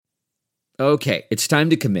Okay, it's time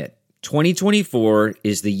to commit. 2024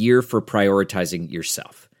 is the year for prioritizing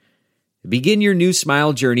yourself. Begin your new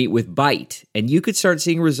smile journey with Byte, and you could start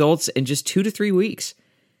seeing results in just 2 to 3 weeks.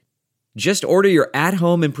 Just order your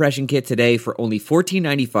at-home impression kit today for only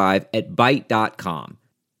 $14.95 at Byte.com.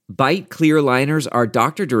 Byte clear liners are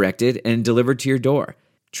doctor-directed and delivered to your door.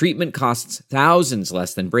 Treatment costs thousands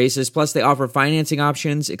less than braces, plus they offer financing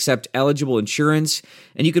options, accept eligible insurance,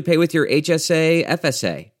 and you could pay with your HSA,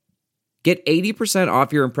 FSA. Get 80%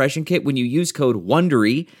 off your impression kit when you use code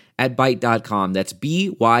WONDERY at Byte.com. That's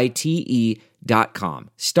BYTE.com.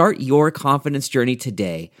 Start your confidence journey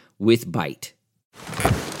today with Byte.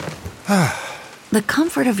 The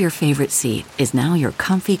comfort of your favorite seat is now your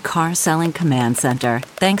comfy car selling command center,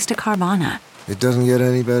 thanks to Carvana. It doesn't get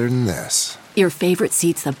any better than this. Your favorite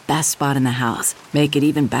seat's the best spot in the house. Make it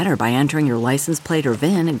even better by entering your license plate or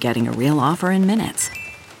VIN and getting a real offer in minutes.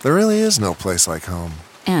 There really is no place like home.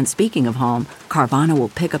 And speaking of home, Carvana will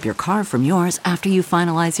pick up your car from yours after you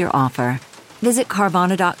finalize your offer. Visit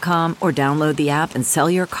Carvana.com or download the app and sell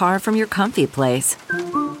your car from your comfy place.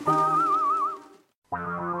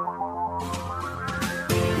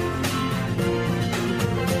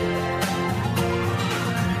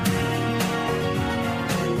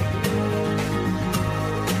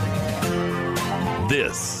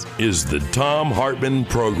 This is the Thom Hartmann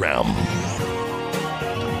Program.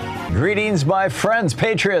 Greetings, my friends,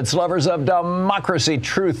 patriots, lovers of democracy,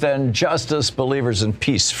 truth, and justice, believers in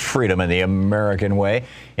peace, freedom, and the American way.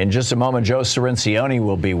 In just a moment, Joe Cirincione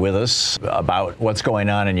will be with us about what's going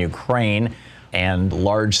on in Ukraine and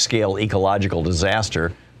large-scale ecological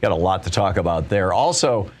disaster. Got a lot to talk about there.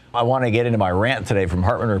 Also, I want to get into my rant today from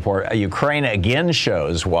Hartmann Report. Ukraine again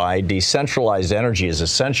shows why decentralized energy is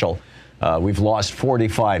essential. We've lost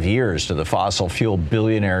 45 years to the fossil fuel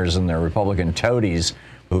billionaires and their Republican toadies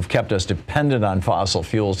who've kept us dependent on fossil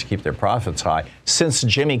fuels to keep their profits high since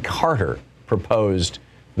Jimmy Carter proposed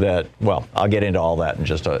that. Well, I'll get into all that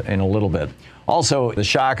in a little bit. Also, the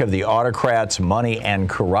shock of the Autocrats, money, and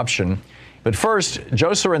corruption. But first,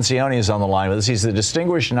 Joe Cirincione is on the line with us. He's the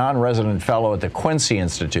Distinguished Non-Resident Fellow at the Quincy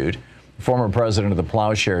Institute, former president of the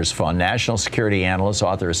Plowshares Fund, national security analyst,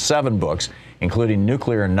 author of 7 books, including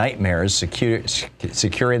Nuclear Nightmares,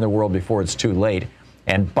 Securing the World Before It's Too Late,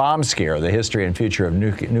 and Bomb Scare, The History and Future of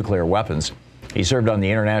Nuclear Weapons. He served on the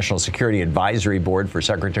International Security Advisory Board for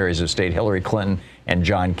Secretaries of State Hillary Clinton and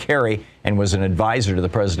John Kerry, and was an advisor to the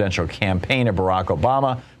presidential campaign of Barack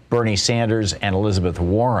Obama, Bernie Sanders, and Elizabeth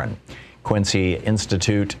Warren. Quincy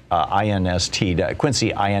Institute,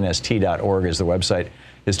 quincyinst.org is the website.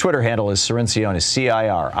 His Twitter handle is Cirincione,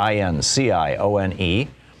 Cirincione,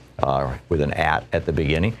 with an at the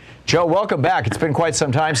beginning. Joe, welcome back. It's been quite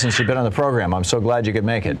some time since you've been on the program. I'm so glad you could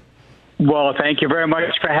make it. Well, thank you very much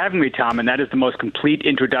for having me, Tom, and that is the most complete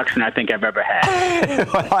introduction I think I've ever had.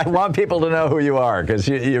 I want people to know who you are, because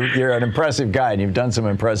you're an impressive guy, and you've done some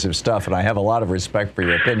impressive stuff, and I have a lot of respect for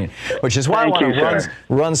your opinion, which is why I want to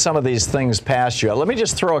run some of these things past you. Let me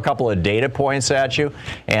just throw a couple of data points at you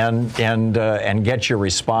and get your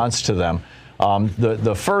response to them.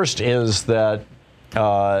 The first is that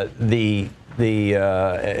the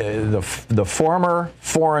former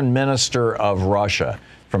foreign minister of Russia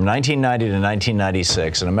from 1990 to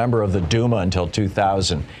 1996 and a member of the Duma until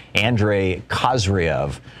 2000, Andrei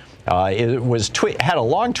Kozyrov, had a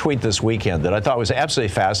long tweet this weekend that I thought was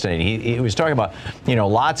absolutely fascinating. He was talking about,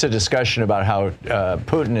 lots of discussion about how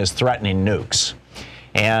Putin is threatening nukes,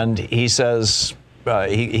 and he says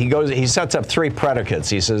he sets up 3 predicates.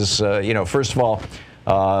 He says, first of all,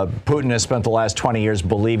 Putin has spent the last 20 years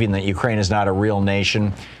believing that Ukraine is not a real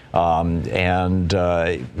nation. And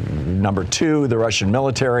number 2, the Russian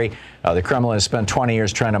military. The Kremlin has spent 20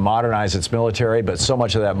 years trying to modernize its military, but so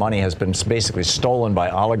much of that money has been basically stolen by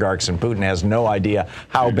oligarchs, and Putin has no idea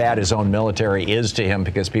how bad his own military is to him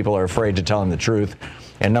because people are afraid to tell him the truth.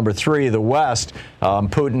 And number 3, the West.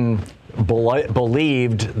 Putin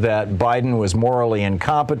believed that Biden was morally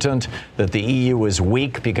incompetent, that the EU was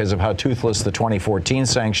weak because of how toothless the 2014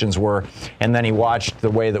 sanctions were, and then he watched the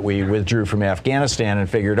way that we withdrew from Afghanistan and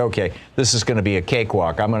figured, okay, this is going to be a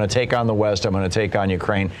cakewalk. I'm going to take on the West. I'm going to take on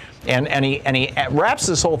Ukraine. And he wraps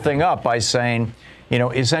this whole thing up by saying,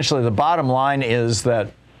 essentially the bottom line is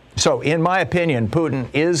that, so in my opinion, Putin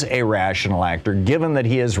is a rational actor. Given that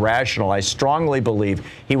he is rational, I strongly believe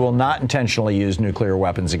he will not intentionally use nuclear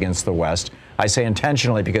weapons against the West. I say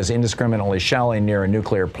intentionally because indiscriminately shelling near a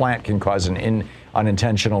nuclear plant can cause an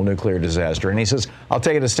unintentional nuclear disaster. And he says, I'll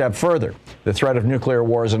take it a step further. The threat of nuclear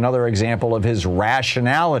war is another example of his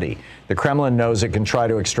rationality. The Kremlin knows it can try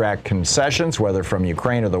to extract concessions, whether from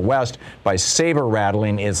Ukraine or the West, by saber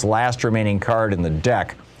rattling its last remaining card in the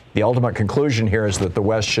deck. The ultimate conclusion here is that the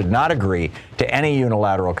West should not agree to any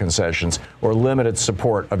unilateral concessions or limit its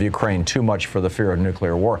support of Ukraine too much for the fear of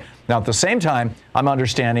nuclear war. Now, at the same time, I'm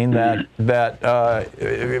understanding that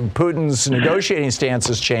Putin's negotiating stance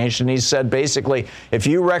has changed, and he said basically, if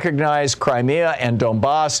you recognize Crimea and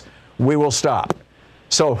Donbass, we will stop.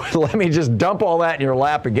 So let me just dump all that in your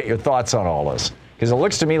lap and get your thoughts on all this, because it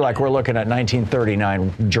looks to me like we're looking at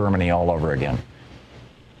 1939 Germany all over again.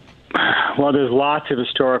 Well, there's lots of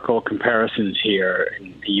historical comparisons here.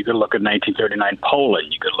 You could look at 1939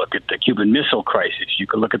 Poland. You could look at the Cuban Missile Crisis. You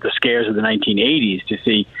could look at the scares of the 1980s to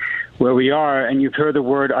see where we are. And you've heard the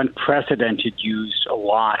word unprecedented used a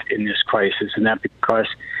lot in this crisis, and that because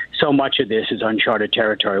so much of this is uncharted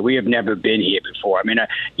territory. We have never been here before. I mean,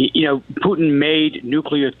 Putin made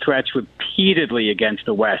nuclear threats repeatedly against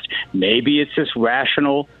the West. Maybe it's this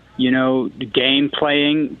rational game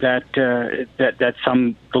playing that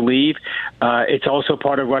some believe. It's also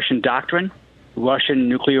part of Russian doctrine. Russian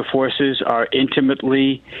nuclear forces are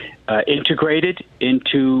intimately integrated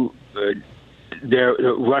into their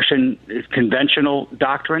Russian conventional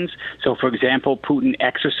doctrines. So, for example, Putin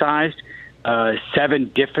exercised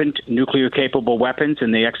 7 different nuclear-capable weapons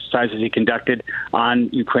in the exercises he conducted on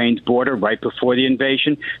Ukraine's border right before the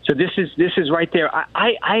invasion. So this is right there.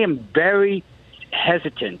 I am very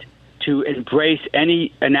hesitant to embrace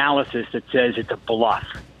any analysis that says it's a bluff,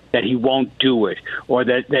 that he won't do it, or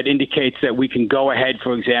that indicates that we can go ahead,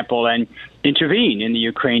 for example, and intervene in the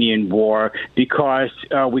Ukrainian war because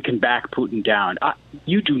we can back Putin down.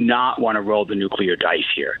 You do not want to roll the nuclear dice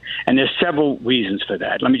here. And there's several reasons for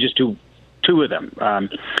that. Let me just do 2 of them.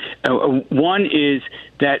 One is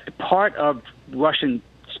that part of Russian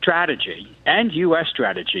strategy and U.S.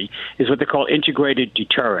 strategy is what they call integrated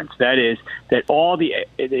deterrence. That is, that all the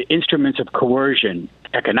instruments of coercion,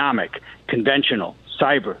 economic, conventional,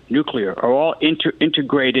 cyber, nuclear, are all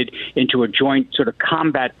integrated into a joint sort of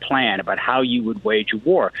combat plan about how you would wage a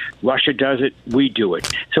war. Russia does it, we do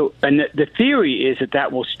it. So, and the theory is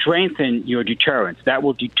that will strengthen your deterrence. That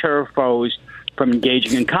will deter foes from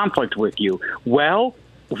engaging in conflict with you. Well,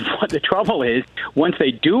 what the trouble is, once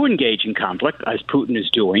they do engage in conflict, as Putin is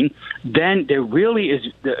doing, then there really is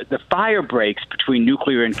the fire breaks between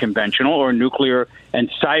nuclear and conventional, or nuclear and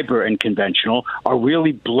cyber and conventional, are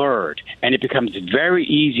really blurred. And it becomes very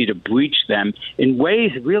easy to breach them in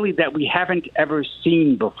ways really that we haven't ever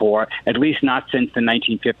seen before, at least not since the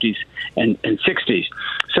 1950s and 60s.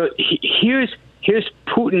 So here's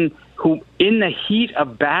Putin, who in the heat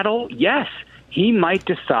of battle, yes, he might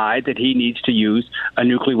decide that he needs to use a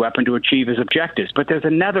nuclear weapon to achieve his objectives. But there's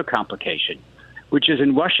another complication, which is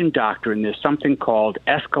in Russian doctrine, there's something called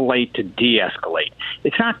escalate to de-escalate.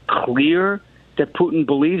 It's not clear that Putin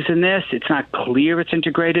believes in this. It's not clear it's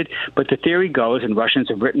integrated. But the theory goes, and Russians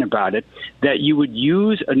have written about it, that you would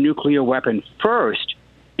use a nuclear weapon first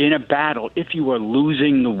in a battle if you were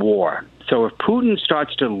losing the war. So if Putin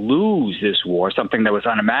starts to lose this war, something that was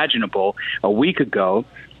unimaginable a week ago,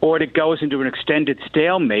 or it goes into an extended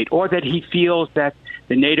stalemate, or that he feels that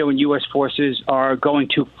the NATO and U.S. forces are going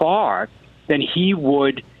too far, then he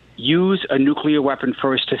would use a nuclear weapon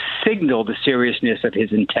first to signal the seriousness of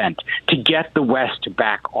his intent, to get the West to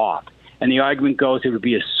back off. And the argument goes it would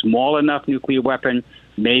be a small enough nuclear weapon,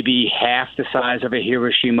 maybe half the size of a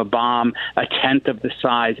Hiroshima bomb, a tenth of the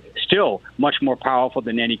size, still much more powerful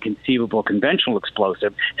than any conceivable conventional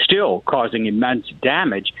explosive, still causing immense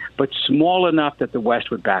damage, but small enough that the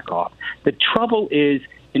West would back off. The trouble is,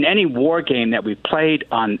 in any war game that we've played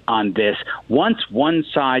on this, once one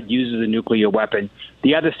side uses a nuclear weapon,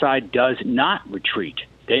 the other side does not retreat.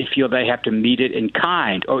 They feel they have to meet it in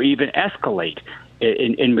kind or even escalate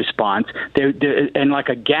in response. They're and like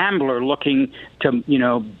a gambler looking to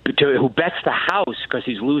who bets the house because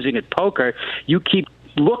he's losing at poker, you keep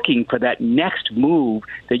looking for that next move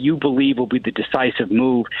that you believe will be the decisive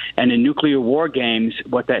move. And in nuclear war games,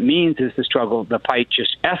 what that means is the fight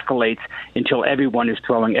just escalates until everyone is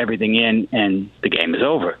throwing everything in and the game is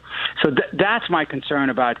over. So that's my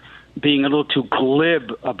concern about being a little too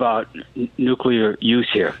glib about nuclear use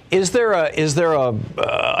here. Is there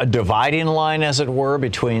a dividing line, as it were,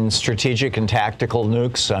 between strategic and tactical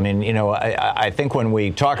nukes? I mean, I think when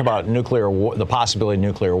we talk about nuclear war, the possibility of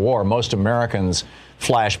nuclear war, most Americans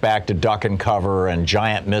flash back to duck and cover and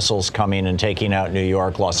giant missiles coming and taking out New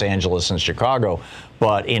York, Los Angeles, and Chicago.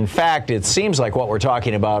 But in fact, it seems like what we're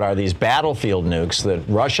talking about are these battlefield nukes that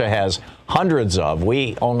Russia has hundreds of.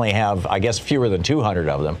 We only have, I guess, fewer than 200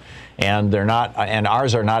 of them. And they're not, and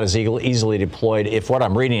ours are not as easily deployed, if what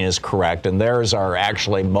I'm reading is correct, and theirs are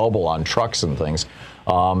actually mobile on trucks and things.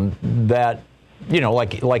 That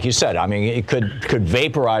like you said, I mean, it could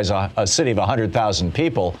vaporize a city of 100,000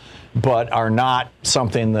 people, but are not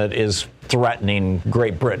something that is threatening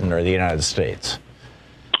Great Britain or the United States.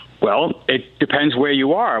 Well, it depends where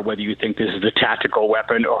you are, whether you think this is a tactical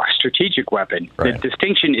weapon or a strategic weapon. Right. The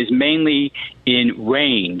distinction is mainly in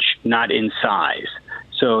range, not in size.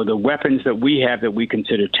 So the weapons that we have that we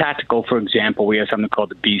consider tactical, for example, we have something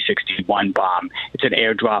called the B-61 bomb. It's an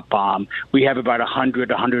airdrop bomb. We have about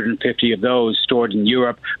 100, 150 of those stored in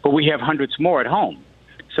Europe, but we have hundreds more at home.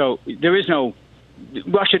 So there is no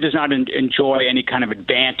Russia does not enjoy any kind of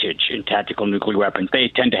advantage in tactical nuclear weapons. They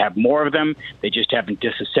tend to have more of them. They just haven't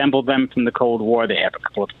disassembled them from the Cold War. They have a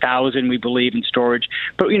couple of thousand, we believe, in storage.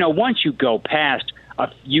 But, once you go past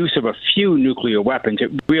use of a few nuclear weapons,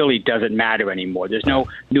 it really doesn't matter anymore. There's no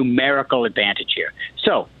numerical advantage here.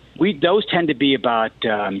 So those tend to be about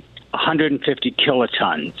 150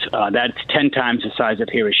 kilotons. That's 10 times the size of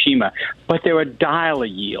Hiroshima. But they're a dial a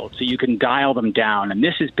yield, so you can dial them down. And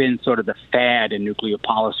this has been sort of the fad in nuclear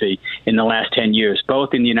policy in the last 10 years,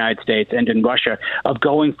 both in the United States and in Russia, of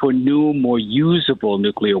going for new, more usable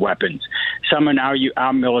nuclear weapons. Some in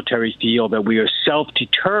our military feel that we are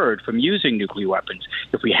self-deterred from using nuclear weapons.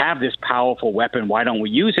 If we have this powerful weapon, why don't we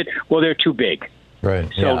use it? Well, they're too big. Right.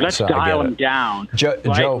 So let's dial them down.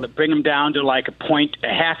 Joe, bring them down to like a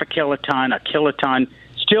half a kiloton,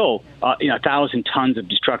 still 1,000 tons of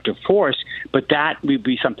destructive force, but that would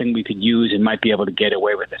be something we could use and might be able to get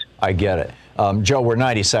away with it. I get it. Joe, we're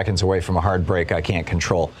 90 seconds away from a hard break I can't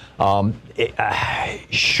control.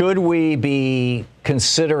 Should we be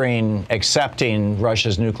considering accepting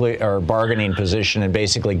Russia's nuclear or bargaining position and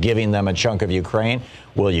basically giving them a chunk of Ukraine?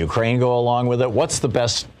 Will Ukraine go along with it? What's the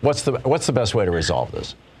best way to resolve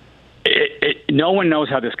this? No one knows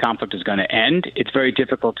how this conflict is going to end. It's very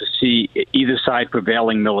difficult to see either side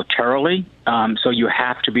prevailing militarily, so you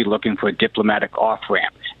have to be looking for a diplomatic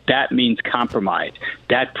off-ramp. That means compromise.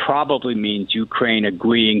 That probably means Ukraine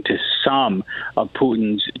agreeing to some of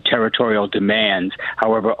Putin's territorial demands,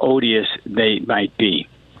 however odious they might be.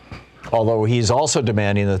 Although he's also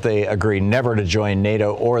demanding that they agree never to join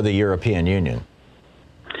NATO or the European Union.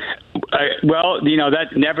 Well, that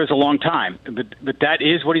never is a long time, but that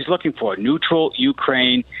is what he's looking for. Neutral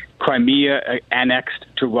Ukraine, Crimea annexed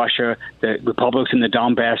to Russia, the republics in the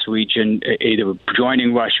Donbass region either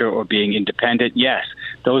joining Russia or being independent. Yes,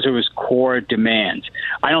 those are his core demands.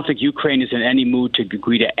 I don't think Ukraine is in any mood to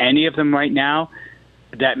agree to any of them right now.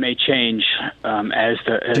 That may change as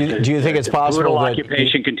do you think it's possible brutal that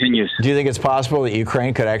occupation continues. Do you think it's possible that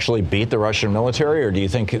Ukraine could actually beat the Russian military, or do you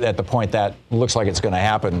think at the point that looks like it's going to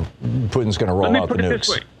happen, Putin's going to roll out the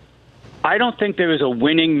nukes? I don't think there is a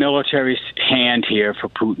winning military hand here for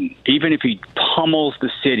Putin. Even if he pummels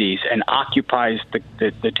the cities and occupies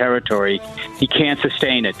the territory, he can't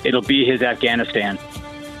sustain it. It'll be his Afghanistan.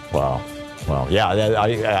 Wow. Well, yeah,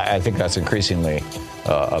 I think that's increasingly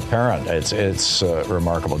apparent. It's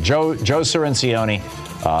remarkable. Joe Cirincione,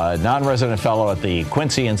 non-resident fellow at the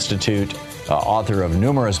Quincy Institute, author of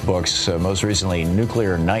numerous books, most recently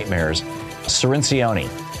Nuclear Nightmares. Cirincione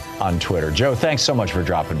on Twitter. Joe, thanks so much for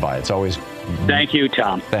dropping by. It's always... Thank you,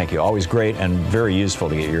 Tom. Thank you. Always great and very useful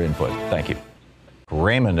to get your input. Thank you.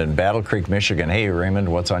 Raymond in Battle Creek, Michigan. Hey,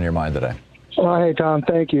 Raymond, what's on your mind today? Hey, Tom,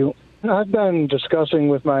 thank you. I've been discussing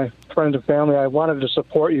with my friends and family. I wanted to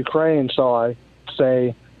support Ukraine, so I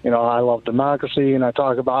say, I love democracy, and I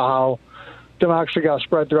talk about how democracy got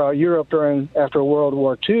spread throughout Europe after World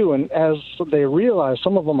War II. And as they realize,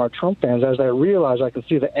 some of them are Trump fans, as they realize, I can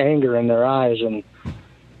see the anger in their eyes, and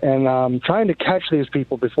trying to catch these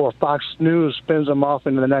people before Fox News spins them off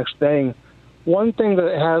into the next thing. One thing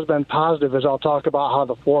that has been positive is I'll talk about how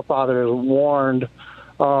the forefathers warned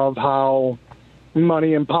of how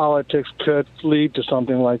money in politics could lead to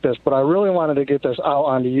something like this. But I really wanted to get this out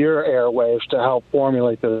onto your airwaves to help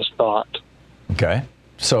formulate this thought. Okay.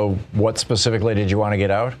 So what specifically did you want to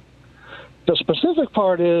get out? The specific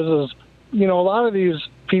part is a lot of these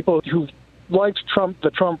people who liked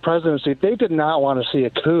the Trump presidency, they did not want to see a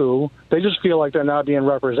coup. They just feel like they're not being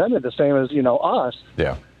represented the same as, us.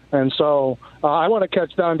 Yeah. And so I want to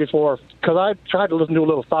catch them because I tried to listen to a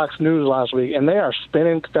little Fox News last week, and they are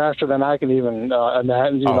spinning faster than I can even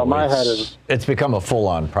imagine. My head is. It's become a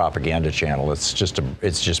full-on propaganda channel. It's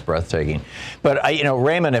just breathtaking. But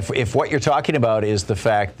Raymond, if what you're talking about is the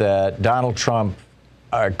fact that Donald Trump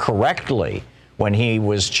correctly, when he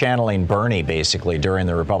was channeling Bernie basically during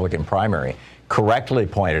the Republican primary, correctly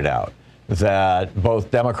pointed out that both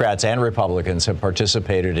Democrats and Republicans have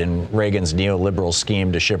participated in Reagan's neoliberal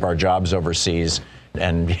scheme to ship our jobs overseas,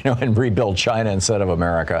 and rebuild China instead of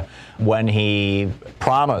America, when he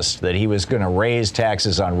promised that he was going to raise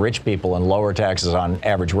taxes on rich people and lower taxes on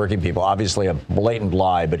average working people. Obviously a blatant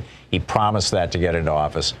lie, but he promised that to get into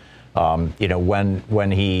office.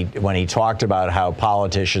 When he talked about how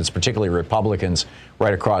politicians, particularly Republicans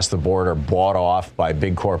right across the board, are bought off by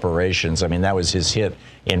big corporations. I mean, that was his hit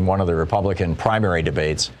in one of the Republican primary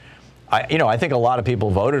debates. I think a lot of people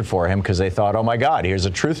voted for him because they thought, oh, my God, here's a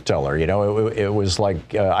truth teller. It was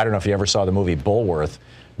like, I don't know if you ever saw the movie Bulworth,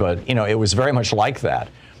 but, it was very much like that.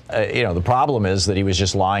 The problem is that he was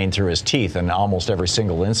just lying through his teeth in almost every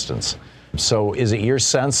single instance. So is it your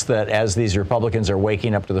sense that as these Republicans are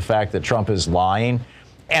waking up to the fact that Trump is lying,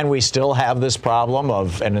 and we still have this problem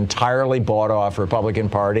of an entirely bought-off Republican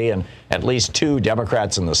Party and at least 2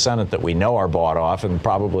 Democrats in the Senate that we know are bought off and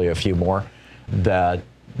probably a few more, that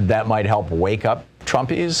might help wake up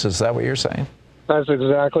Trumpies? Is that what you're saying? That's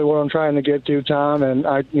exactly what I'm trying to get to, Tom. And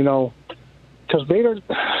because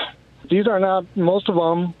most of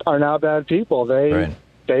them are not bad people.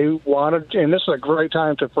 They wanted, and this is a great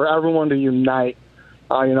time for everyone to unite.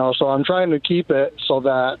 So I'm trying to keep it so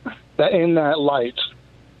that in that light.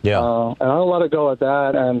 Yeah. And I'll let it go at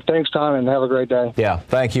that. And thanks, Tom, and have a great day. Yeah.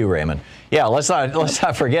 Thank you, Raymond. Yeah. Let's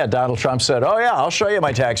not forget Donald Trump said, "Oh yeah, I'll show you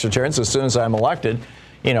my tax returns as soon as I'm elected."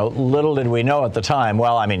 Little did we know at the time.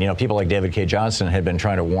 Well, I mean, people like David K. Johnson had been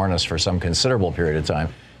trying to warn us for some considerable period of time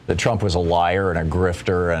that Trump was a liar and a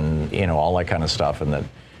grifter and, all that kind of stuff, and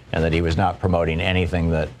that he was not promoting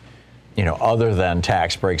anything that, other than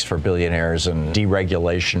tax breaks for billionaires and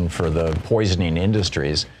deregulation for the poisoning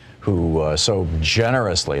industries who so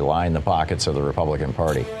generously line the pockets of the Republican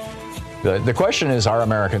Party. The question is, are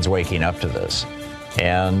Americans waking up to this?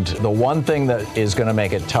 And the one thing that is going to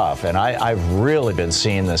make it tough, and I've really been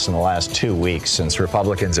seeing this in the last 2 weeks since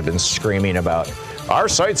Republicans have been screaming about our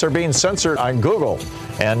sites are being censored on Google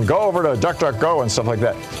and go over to DuckDuckGo and stuff like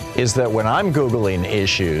that, is that when I'm Googling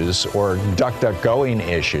issues or DuckDuckGoing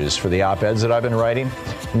issues for the op-eds that I've been writing,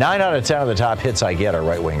 9 out of 10 of the top hits I get are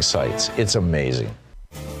right-wing sites. It's amazing.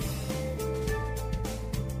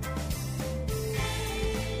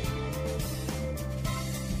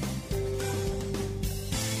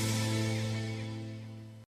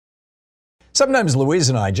 Sometimes Louise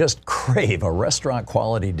and I just crave a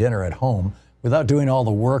restaurant-quality dinner at home without doing all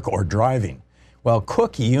the work or driving. Well,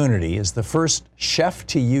 Cook Unity is the first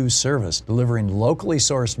chef-to-you service delivering locally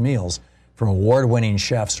sourced meals from award-winning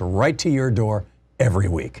chefs right to your door every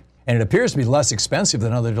week. And it appears to be less expensive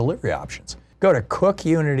than other delivery options. Go to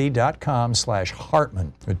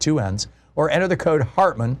cookunity.com/Hartman with 2 N's or enter the code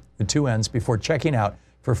Hartman with 2 N's before checking out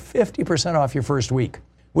for 50% off your first week.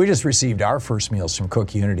 We just received our first meals from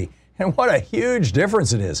Cook Unity. And what a huge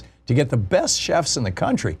difference it is to get the best chefs in the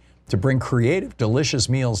country to bring creative, delicious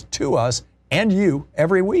meals to us and you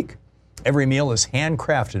every week. Every meal is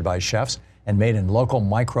handcrafted by chefs and made in local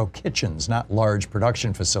micro kitchens, not large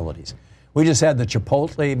production facilities. We just had the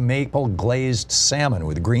Chipotle maple glazed salmon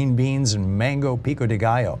with green beans and mango pico de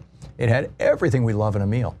gallo. It had everything we love in a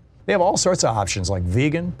meal. They have all sorts of options like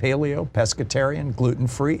vegan, paleo, pescatarian,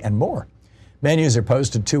 gluten-free, and more. Menus are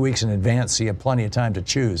posted 2 weeks in advance, so you have plenty of time to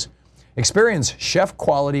choose. Experience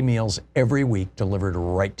chef-quality meals every week delivered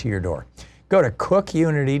right to your door. Go to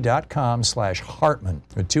cookunity.com/Hartman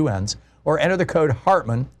with 2 N's or enter the code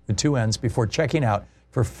Hartman with 2 N's before checking out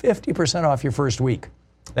for 50% off your first week.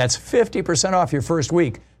 That's 50% off your first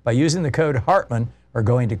week by using the code Hartman or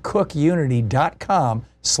going to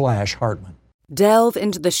cookunity.com/Hartman. Delve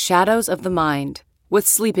into the shadows of the mind with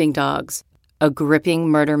Sleeping Dogs, a gripping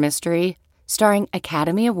murder mystery starring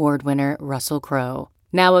Academy Award winner Russell Crowe.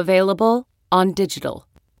 Now available on digital.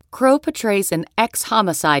 Crowe portrays an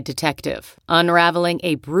ex-homicide detective unraveling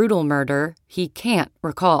a brutal murder he can't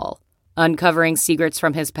recall. Uncovering secrets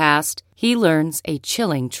from his past, he learns a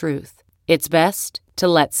chilling truth. It's best to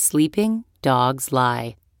let sleeping dogs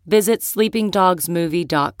lie. Visit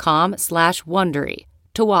sleepingdogsmovie.com/Wondery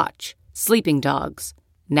to watch Sleeping Dogs,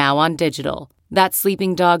 now on digital. That's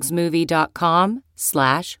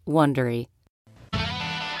sleepingdogsmovie.com/Wondery.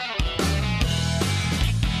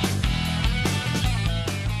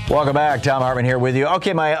 Welcome back. Tom Hartman here with you.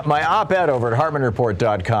 Okay, my op-ed over at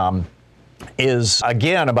HartmanReport.com is,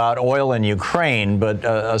 again, about oil in Ukraine, but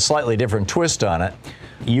a slightly different twist on it.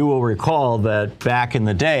 You will recall that back in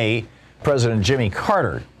the day, President Jimmy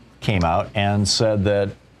Carter came out and said that,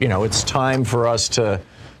 it's time for us to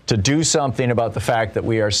do something about the fact that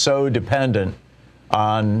we are so dependent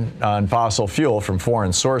on fossil fuel from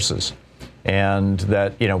foreign sources, and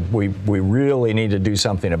that, we really need to do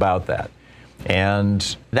something about that. And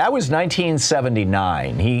that was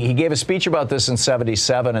 1979. He gave a speech about this in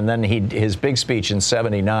 77, and then his big speech in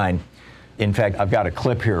 79. In fact, I've got a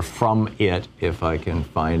clip here from it, if I can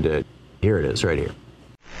find it. Here it is, right here.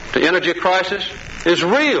 The energy crisis is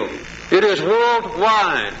real. It is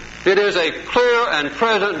worldwide. It is a clear and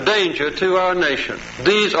present danger to our nation.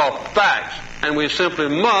 These are facts, and we simply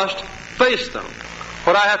must face them.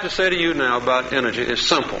 What I have to say to you now about energy is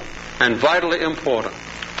simple and vitally important.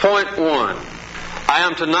 Point one, I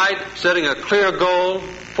am tonight setting a clear goal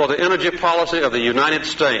for the energy policy of the United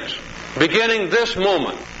States. Beginning this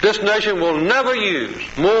moment, this nation will never use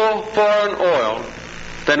more foreign oil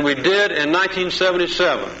than we did in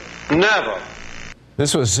 1977. Never.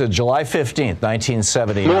 This was July 15th,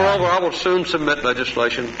 1979. Moreover, I will soon submit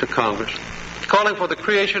legislation to Congress calling for the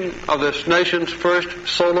creation of this nation's first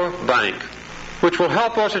solar bank, which will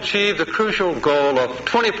help us achieve the crucial goal of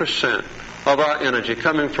 20% of our energy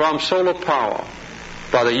coming from solar power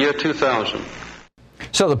by the year 2000.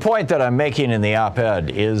 So the point that I'm making in the op-ed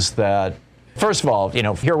is that, first of all,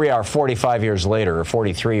 here we are 45 years later, or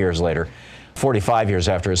 43 years later, 45 years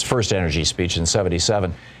after his first energy speech in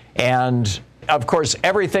 77. And, of course,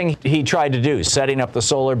 everything he tried to do, setting up the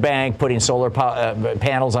solar bank, putting solar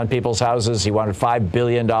panels on people's houses, he wanted $5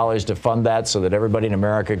 billion to fund that so that everybody in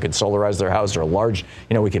America could solarize their house, or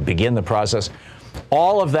we could begin the process.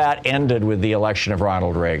 All of that ended with the election of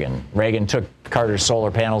Ronald Reagan. Reagan took Carter's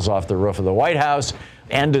solar panels off the roof of the White House,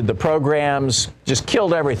 ended the programs, just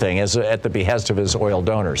killed everything at the behest of his oil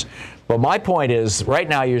donors. But my point is, right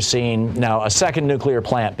now you're seeing now a second nuclear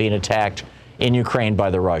plant being attacked in Ukraine by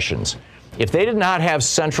the Russians. If they did not have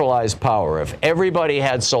centralized power, if everybody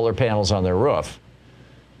had solar panels on their roof,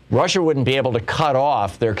 Russia wouldn't be able to cut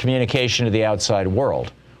off their communication to the outside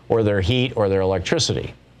world, or their heat, or their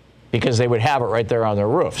electricity, because they would have it right there on their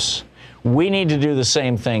roofs. We need to do the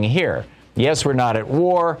same thing here. Yes, we're not at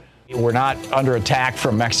war. We're not under attack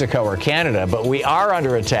from Mexico or Canada, but we are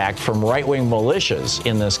under attack from right-wing militias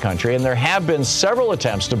in this country, and there have been several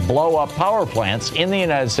attempts to blow up power plants in the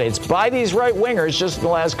United States by these right-wingers just in the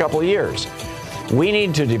last couple of years. We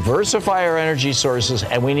need to diversify our energy sources,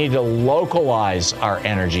 and we need to localize our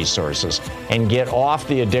energy sources and get off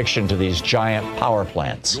the addiction to these giant power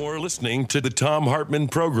plants. You're listening to the Thom Hartmann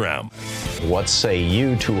Program. What say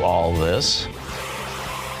you to all this?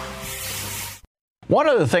 One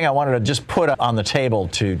other thing I wanted to just put on the table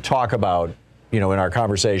to talk about, in our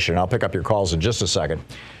conversation, I'll pick up your calls in just a second.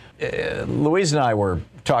 Louise and I were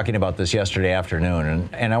talking about this yesterday afternoon,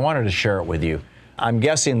 and I wanted to share it with you. I'm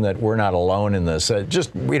guessing that we're not alone in this.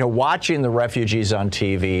 Just, watching the refugees on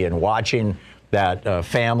TV and watching that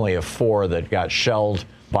family of 4 that got shelled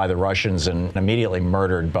by the Russians and immediately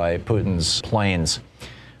murdered by Putin's planes,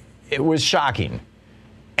 it was shocking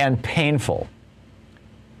and painful.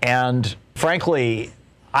 And frankly,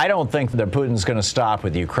 I don't think that Putin's going to stop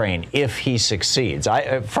with Ukraine if he succeeds.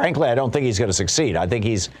 Frankly, I don't think he's going to succeed. I think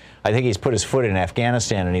he's put his foot in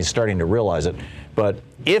Afghanistan, and he's starting to realize it. But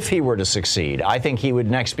if he were to succeed, I think he would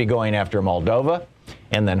next be going after Moldova,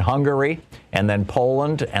 and then Hungary, and then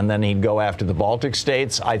Poland, and then he'd go after the Baltic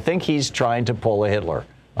states. I think he's trying to pull a Hitler,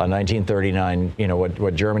 1939,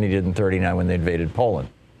 what Germany did in 39 when they invaded Poland.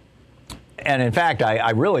 And in fact, I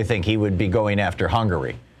really think he would be going after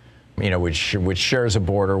Hungary, which shares a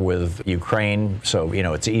border with Ukraine, so,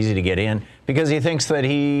 it's easy to get in, because he thinks that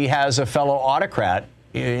he has a fellow autocrat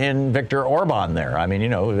in Viktor Orban there. I mean,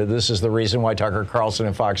 this is the reason why Tucker Carlson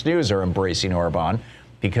and Fox News are embracing Orban,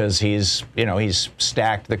 because he's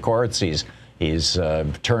stacked the courts, he's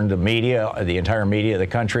turned the media, the entire media of the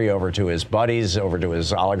country, over to his buddies, over to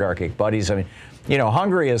his oligarchic buddies. I mean,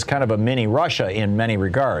 Hungary is kind of a mini Russia in many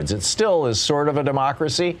regards. It still is sort of a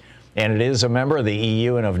democracy, and it is a member of the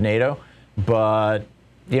EU and of NATO, but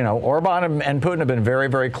Orban and Putin have been very,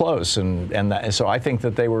 very close, and so I think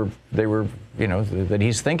that they were that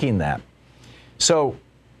he's thinking that. So,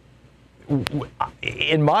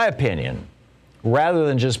 in my opinion, rather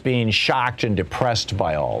than just being shocked and depressed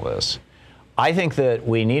by all this, I think that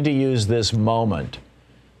we need to use this moment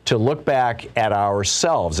to look back at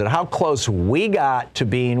ourselves and how close we got to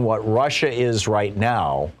being what Russia is right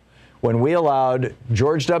now, when we allowed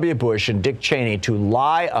George W. Bush and Dick Cheney to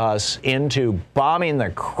lie us into bombing the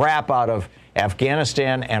crap out of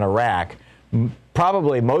Afghanistan and Iraq,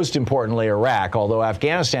 probably most importantly Iraq, although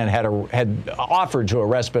Afghanistan had offered to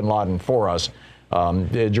arrest bin Laden for us.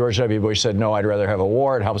 George W. Bush said, no, I'd rather have a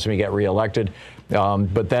war. It helps me get reelected.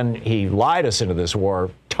 But then he lied us into this war,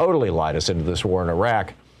 totally lied us into this war in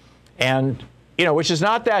Iraq. And, which is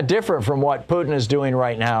not that different from what Putin is doing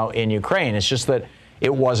right now in Ukraine. It's just that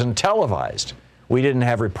it wasn't televised. We didn't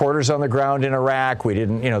have reporters on the ground in Iraq. We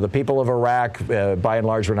didn't, the people of Iraq, by and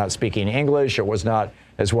large, were not speaking English. It was not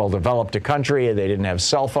as well developed a country. They didn't have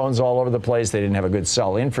cell phones all over the place. They didn't have a good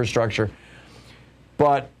cell infrastructure.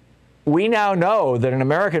 But we now know that an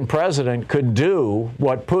American president could do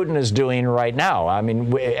what Putin is doing right now. I mean,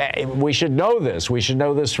 we should know this. We should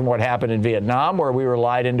know this from what happened in Vietnam, where we were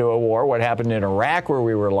lied into a war, what happened in Iraq, where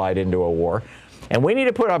we were lied into a war. And we need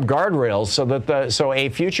to put up guardrails so that so a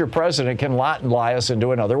future president can lie us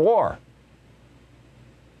into another war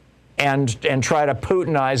and try to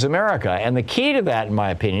Putinize America. And the key to that, in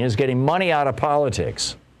my opinion, is getting money out of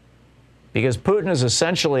politics. Because Putin is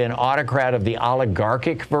essentially an autocrat of the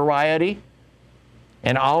oligarchic variety.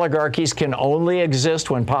 And oligarchies can only exist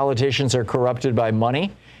when politicians are corrupted by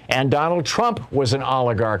money. And Donald Trump was an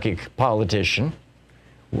oligarchic politician,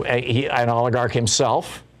 an oligarch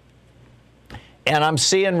himself. And I'm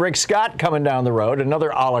seeing Rick Scott coming down the road,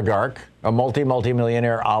 another oligarch, a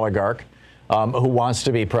multi-millionaire oligarch who wants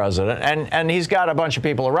to be president. And he's got a bunch of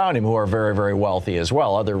people around him who are very, very wealthy as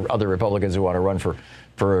well, other Republicans who want to run for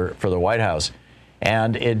the White House.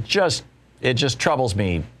 And it just troubles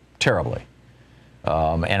me terribly.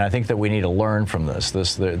 And I think that we need to learn from this.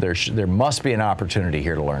 There must be an opportunity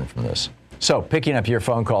here to learn from this. So picking up your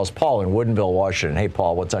phone calls, Paul in Woodinville, Washington. Hey,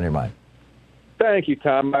 Paul, what's on your mind? Thank you,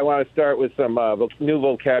 Tom. I want to start with some new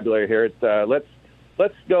vocabulary here.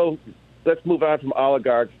 Let's move on from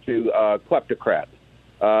oligarchs to kleptocrats.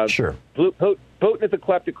 Sure. Putin is a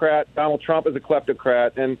kleptocrat. Donald Trump is a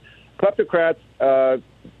kleptocrat, and kleptocrats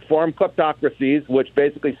form kleptocracies, which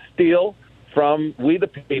basically steal from we the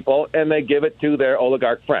people, and they give it to their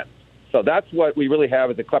oligarch friends. So that's what we really have,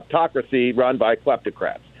 is a kleptocracy run by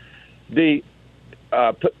kleptocrats.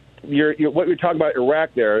 What you're talking about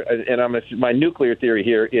Iraq there, and my nuclear theory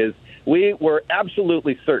here is we were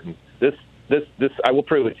absolutely certain. This I will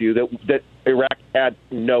prove it to you that Iraq had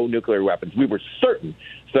no nuclear weapons. We were certain.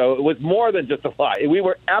 So it was more than just a lie. We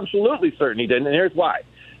were absolutely certain he didn't, and here's why.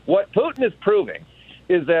 What Putin is proving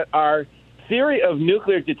is that our theory of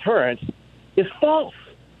nuclear deterrence is false.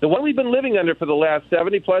 The one we've been living under for the last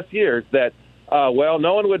 70-plus years, that, no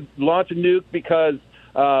one would launch a nuke because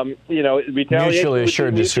retaliation, mutually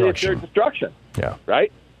assured destruction. Yeah.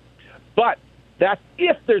 Right? But that's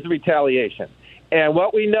if there's retaliation. And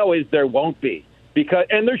what we know is there won't be,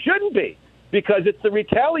 and there shouldn't be, because it's the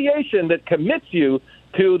retaliation that commits you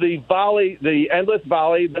to the endless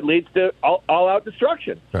volley that leads to all-out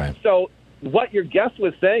destruction. Right. So what your guest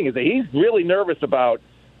was saying is that he's really nervous about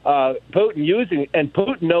Putin using, and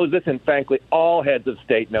Putin knows this, and frankly, all heads of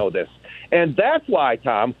state know this. And that's why,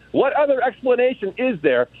 Tom, what other explanation is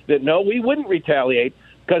there that, no, we wouldn't retaliate,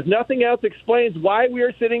 because nothing else explains why we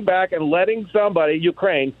are sitting back and letting somebody,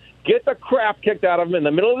 Ukraine, get the crap kicked out of them in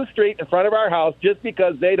the middle of the street in front of our house just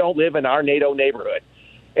because they don't live in our NATO neighborhood.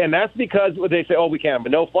 And that's because they say, we can't have a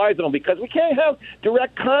no-fly zone, because we can't have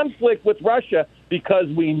direct conflict with Russia, because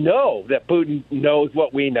we know that Putin knows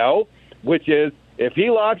what we know, which is if he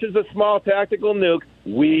launches a small tactical nuke,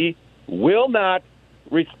 we will not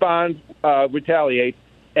retaliate.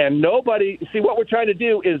 And what we're trying to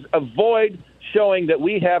do is avoid showing that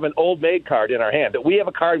we have an old maid card in our hand, that we have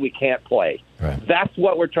a card we can't play. Right. That's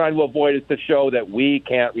what we're trying to avoid, is to show that we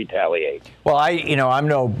can't retaliate. Well, I'm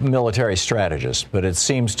no military strategist, but it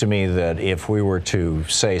seems to me that if we were to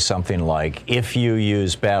say something like, if you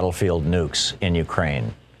use battlefield nukes in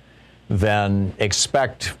Ukraine, then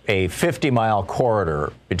expect a 50-mile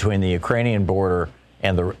corridor between the Ukrainian border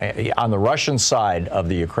and on the Russian side of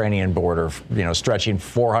the Ukrainian border, stretching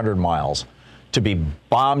 400 miles, to be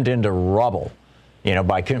bombed into rubble,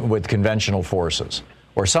 with conventional forces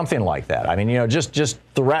or something like that. I mean, just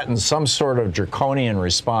threaten some sort of draconian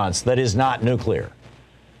response that is not nuclear.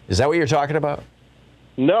 Is that what you're talking about?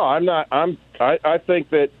 No, I'm not. I think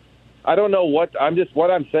that I don't know what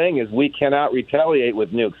I'm saying is we cannot retaliate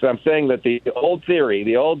with nukes. I'm saying that the old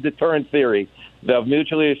deterrent theory of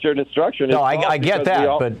mutually assured destruction. No, I get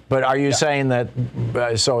that, but are you saying that?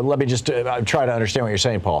 So let me just try to understand what you're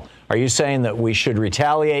saying, Paul. Are you saying that we should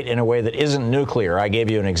retaliate in a way that isn't nuclear? I gave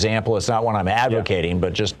you an example. It's not one I'm advocating,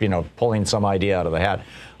 but just pulling some idea out of the hat.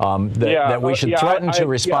 That we should threaten to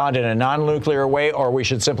respond in a non-nuclear way, or we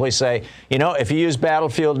should simply say, if you use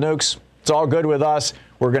battlefield nukes, it's all good with us.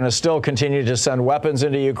 We're going to still continue to send weapons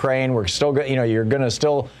into Ukraine. We're still, you're going to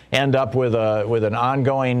still end up with an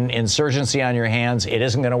ongoing insurgency on your hands. It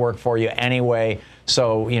isn't going to work for you anyway.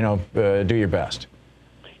 So, do your best.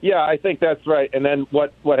 Yeah, I think that's right. And then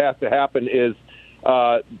what has to happen is,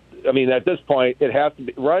 at this point, it has to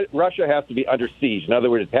be Russia has to be under siege. In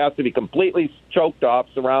other words, it has to be completely choked off,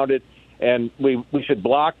 surrounded, and we should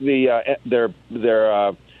block their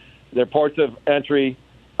their ports of entry,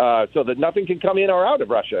 so that nothing can come in or out of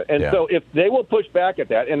Russia. And so if they will push back at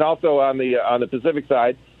that, and also on the Pacific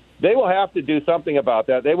side, they will have to do something about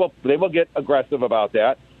that. They will get aggressive about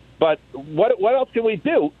that. But what else can we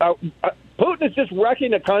do? Putin is just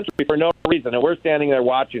wrecking the country for no reason, and we're standing there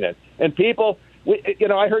watching it. And people,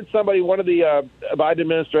 I heard one of the Biden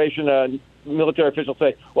administration military officials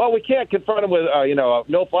say, well, we can't confront him with, a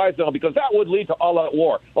no-fly zone because that would lead to all-out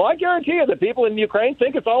war. Well, I guarantee you that people in Ukraine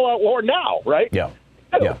think it's all-out war now, right? Yeah.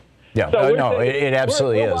 So it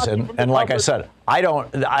absolutely is. And like I said, I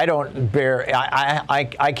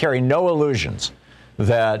carry no illusions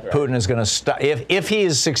that Putin is going to stop if he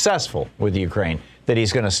is successful with Ukraine, that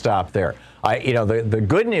he's going to stop there. The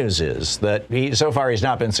good news is that so far he's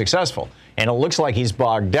not been successful, and it looks like he's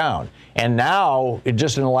bogged down. And now,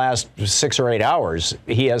 just in the last 6 or 8 hours,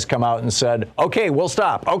 he has come out and said, "Okay, we'll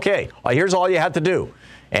stop. Okay, here's all you have to do."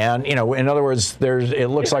 And in other words, it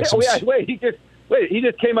looks like some. He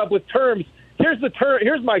just came up with terms.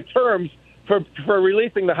 Here's my terms for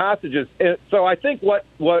releasing the hostages. And so I think what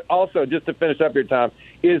also, just to finish up here, Tom,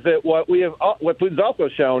 is that what Putin's also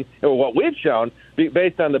shown, or what we've shown,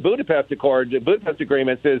 based on the Budapest Accord, the Budapest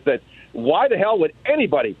agreements, is that why the hell would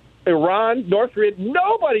anybody, Iran, North Korea,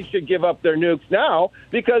 nobody should give up their nukes now,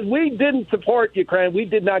 because we didn't support Ukraine. We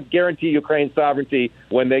did not guarantee Ukraine's sovereignty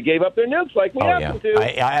when they gave up their nukes like we have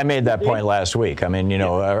to. I made that point last week. I mean,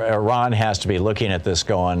 Iran has to be looking at this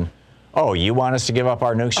going, oh, you want us to give up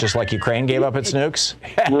our nukes just like Ukraine gave up its nukes?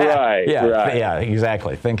 Right. Yeah,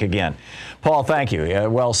 exactly. Think again. Paul, thank you.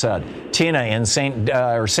 Well said. Tina in San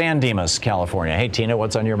Dimas, California. Hey, Tina,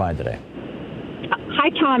 what's on your mind today? Hi,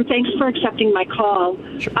 Tom. Thanks for accepting my call.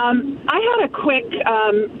 Sure. I had a quick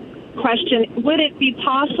question. Would it be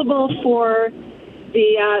possible for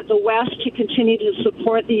the West to continue to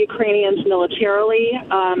support the Ukrainians militarily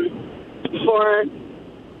for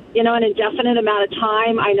an indefinite amount of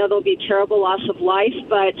time? I know there'll be terrible loss of life,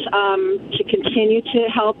 but to continue to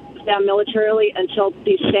help them militarily until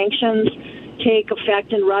these sanctions take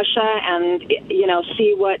effect in Russia and,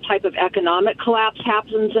 see what type of economic collapse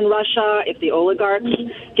happens in Russia, if the oligarchs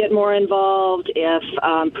get more involved, if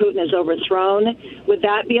Putin is overthrown. Would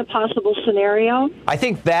that be a possible scenario? I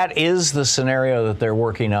think that is the scenario that they're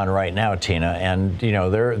working on right now, Tina. And,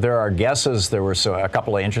 there are guesses. There were a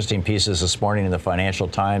couple of interesting pieces this morning in the Financial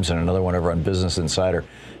Times and another one over on Business Insider,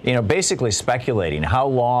 basically speculating how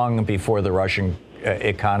long before the Russian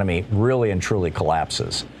economy really and truly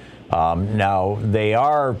collapses. Now, they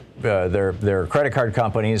are, their credit card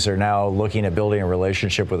companies are now looking at building a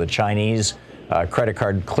relationship with a Chinese credit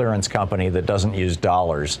card clearance company that doesn't use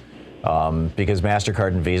dollars because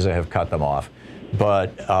MasterCard and Visa have cut them off.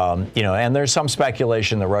 But, and there's some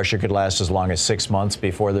speculation that Russia could last as long as 6 months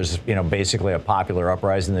before there's, basically a popular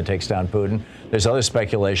uprising that takes down Putin. There's other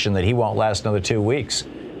speculation that he won't last another 2 weeks.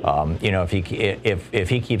 If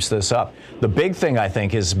he keeps this up. The big thing, I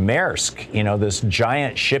think, is Maersk, this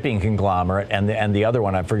giant shipping conglomerate, and the other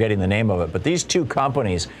one, I'm forgetting the name of it, but these two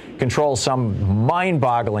companies control some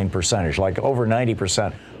mind-boggling percentage, like over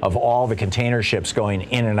 90% of all the container ships going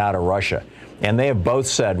in and out of Russia. And they have both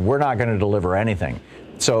said, we're not going to deliver anything.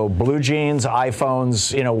 So blue jeans,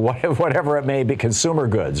 iPhones, whatever it may be, consumer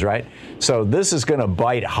goods, right? So this is going to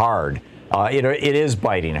bite hard. It is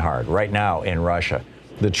biting hard right now in Russia.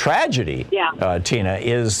 The tragedy, Tina,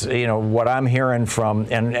 is, what I'm hearing from,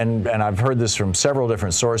 and I've heard this from several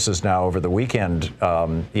different sources now over the weekend,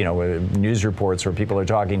 news reports where people are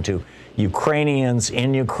talking to Ukrainians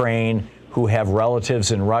in Ukraine who have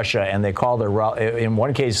relatives in Russia, and they call in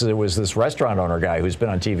one case, it was this restaurant owner guy who's been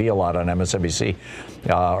on TV a lot on MSNBC,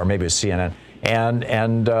 or maybe it's CNN,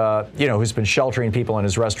 and who's been sheltering people in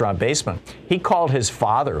his restaurant basement. He called his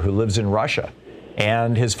father, who lives in Russia.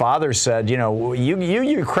 And his father said, you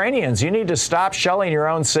Ukrainians, you need to stop shelling your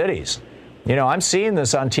own cities. I'm seeing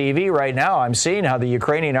this on TV right now. I'm seeing how the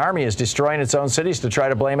Ukrainian army is destroying its own cities to try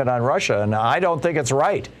to blame it on Russia. And I don't think it's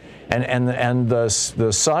right. And the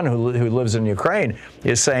son who lives in Ukraine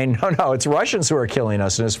is saying, no, it's Russians who are killing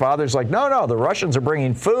us. And his father's like, no, the Russians are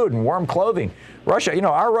bringing food and warm clothing. Russia,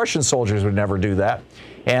 our Russian soldiers would never do that.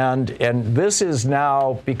 And this has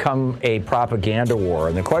now become a propaganda war.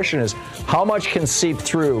 And the question is, how much can seep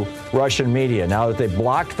through Russian media now that they've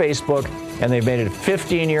blocked Facebook and they've made it a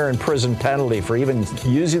 15-year in prison penalty for even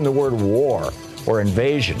using the word war or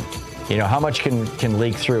invasion? How much can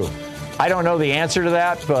leak through? I don't know the answer to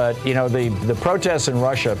that, but, the protests in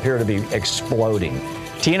Russia appear to be exploding.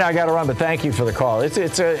 Tina, I got to run, but thank you for the call. It's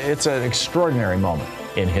an extraordinary moment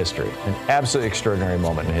in history, an absolutely extraordinary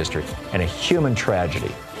moment in history, and a human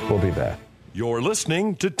tragedy. We'll be back. You're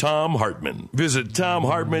listening to Thom Hartmann. Visit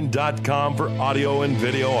ThomHartmann.com for audio and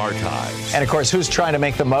video archives. And of course, who's trying to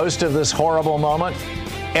make the most of this horrible moment?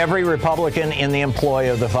 Every Republican in the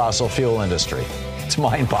employ of the fossil fuel industry. It's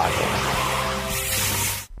mind-boggling.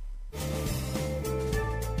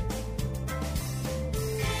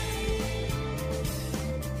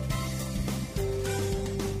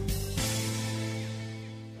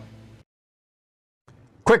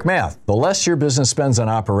 Quick math. The less your business spends on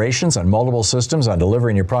operations, on multiple systems, on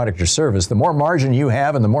delivering your product or service, the more margin you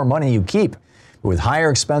have and the more money you keep. With higher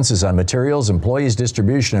expenses on materials, employees,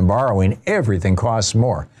 distribution, and borrowing, everything costs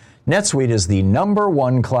more. NetSuite is the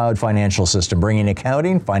 #1 cloud financial system, bringing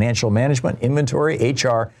accounting, financial management, inventory,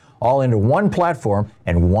 HR, all into one platform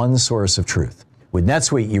and one source of truth. With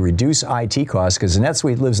NetSuite, you reduce IT costs because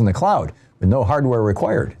NetSuite lives in the cloud with no hardware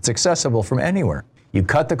required. It's accessible from anywhere. You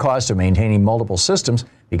cut the cost of maintaining multiple systems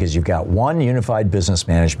because you've got one unified business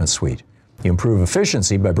management suite. You improve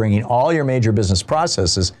efficiency by bringing all your major business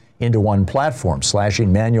processes into one platform,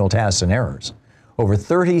 slashing manual tasks and errors. Over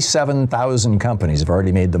 37,000 companies have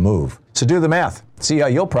already made the move. So do the math. See how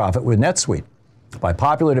you'll profit with NetSuite. By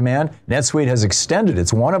popular demand, NetSuite has extended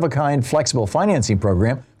its one-of-a-kind flexible financing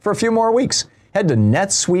program for a few more weeks. Head to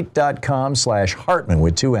netsuite.com/Hartmann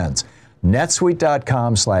with 2 N's.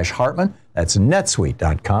 netsuite.com/Hartmann. That's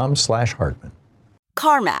netsuite.com/Hartmann.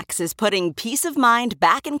 CarMax is putting peace of mind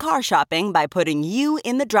back in car shopping by putting you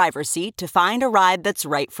in the driver's seat to find a ride that's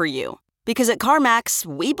right for you. Because at CarMax,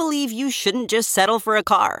 we believe you shouldn't just settle for a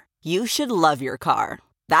car. You should love your car.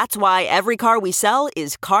 That's why every car we sell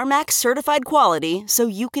is CarMax certified quality, so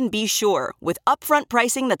you can be sure with upfront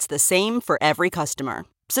pricing that's the same for every customer.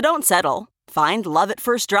 So don't settle. Find love at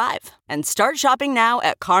first drive and start shopping now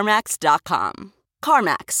at CarMax.com.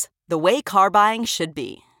 CarMax, the way car buying should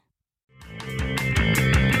be.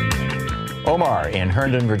 Omar in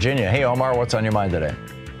Herndon, Virginia. Hey, Omar, what's on your mind today?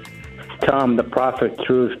 Tom, the prophet,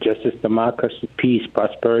 truth, justice, democracy, peace,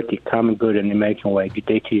 prosperity, common good, and the American way. Good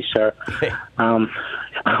day to you, sir. I'm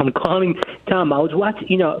calling, Tom, I was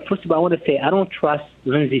watching, first of all, I want to say I don't trust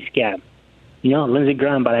Lindsey scam. Lindsey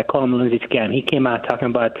Graham, but I call him Lindsey scam. He came out talking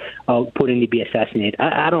about Putin to be assassinated.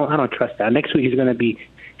 I don't trust that. Next week he's going to be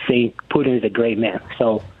saying Putin is a great man.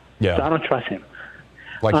 So I don't trust him.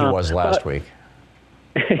 Like he was last week.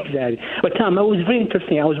 Exactly. But, Tom, it was very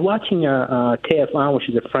interesting. I was watching TF1, which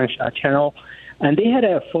is a French channel, and they had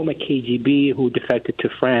a former KGB who defected to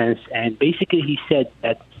France, and basically he said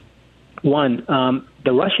that, one,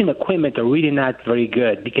 the Russian equipment are really not very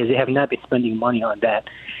good because they have not been spending money on that.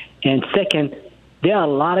 And second, there are a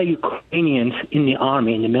lot of Ukrainians in the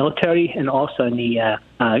army, in the military, and also in the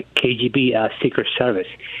KGB Secret Service.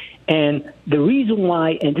 And the reason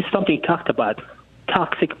why, and this is something he talked about,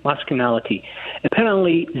 toxic masculinity.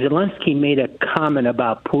 Apparently, Zelensky made a comment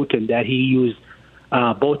about Putin that he used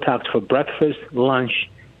Botox for breakfast, lunch,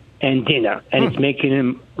 and dinner, and it's making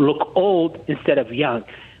him look old instead of young.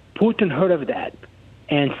 Putin heard of that,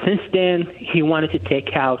 and since then, he wanted to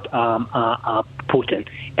take out Putin.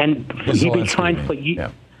 And he's been trying for years.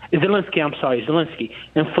 Zelensky.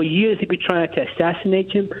 And for years, he's been trying to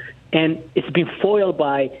assassinate him, and it's been foiled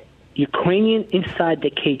by Ukrainian inside the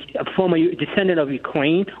KGB, a former descendant of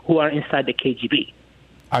Ukraine who are inside the KGB.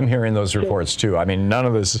 I'm hearing those reports too. I mean, none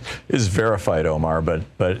of this is verified, Omar, but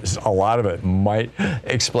a lot of it might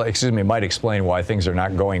explain why things are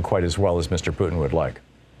not going quite as well as Mr. Putin would like.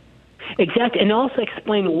 Exactly, and also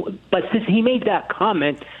explain. But since he made that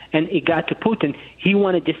comment and it got to Putin, he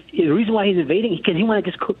wanted the reason why he's invading because he wanted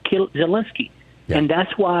to just kill Zelensky, and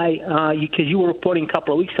that's why because you were reporting a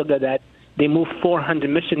couple of weeks ago that they moved 400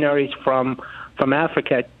 missionaries from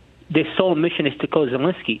Africa. Their sole mission is to kill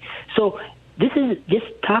Zelensky. So this is this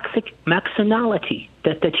toxic masculinity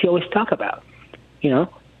that you always talk about.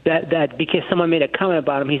 That because someone made a comment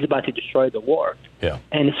about him, he's about to destroy the war. Yeah.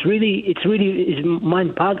 And it's really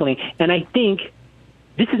mind-boggling. And I think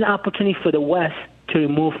this is an opportunity for the West to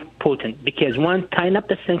remove Putin because one, tighten up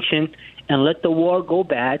the sanction and let the war go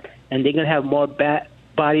bad, and they're going to have more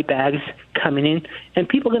body bags coming in, and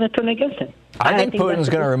people are going to turn against him. I think Putin's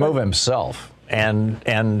going to remove himself. And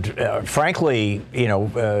frankly,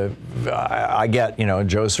 I get,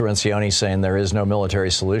 Joe Cirincione saying there is no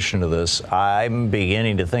military solution to this. I'm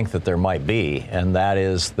beginning to think that there might be, and that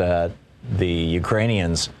is that the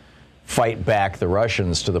Ukrainians fight back the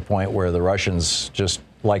Russians to the point where the Russians, just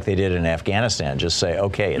like they did in Afghanistan, just say,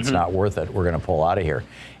 okay, it's not worth it. We're going to pull out of here.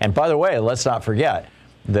 And by the way, let's not forget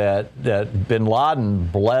that bin Laden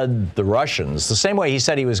bled the Russians the same way he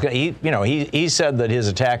said he was going. He said that his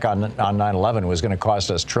attack on 9/11 was going to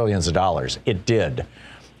cost us trillions of dollars. It did,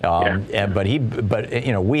 But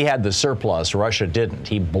we had the surplus. Russia didn't.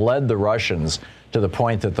 He bled the Russians to the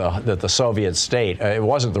point that the Soviet state, it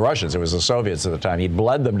wasn't the Russians, it was the Soviets at the time. He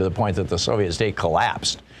bled them to the point that the Soviet state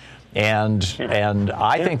collapsed. And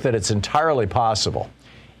I think that it's entirely possible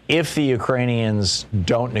if the Ukrainians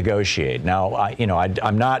don't negotiate. Now,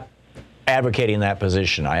 I'm not advocating that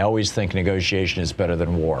position. I always think negotiation is better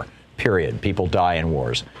than war, period. People die in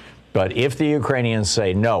wars. But if the Ukrainians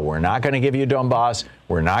say, no, we're not going to give you Donbass,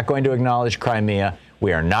 we're not going to acknowledge Crimea,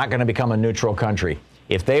 we are not going to become a neutral country,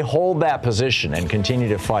 if they hold that position and continue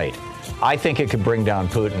to fight, I think it could bring down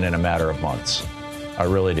Putin in a matter of months. I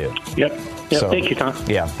really do. Yep. So, thank you, Tom.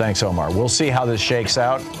 Yeah, thanks, Omar. We'll see how this shakes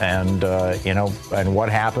out and what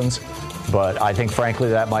happens. But I think, frankly,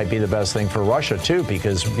 that might be the best thing for Russia, too,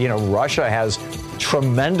 because, Russia has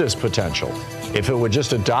tremendous potential if it would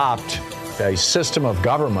just adopt a system of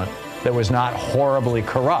government that was not horribly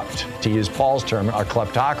corrupt, to use Paul's term, a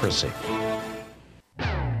kleptocracy.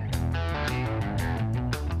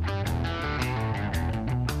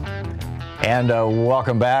 And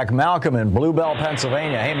welcome back. Malcolm in Bluebell,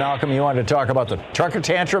 Pennsylvania. Hey, Malcolm, you wanted to talk about the trucker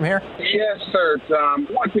tantrum here? Yes, sir.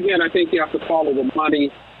 Once again, I think you have to follow the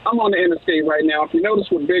money. I'm on the interstate right now. If you notice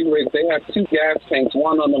with big rigs, they have two gas tanks,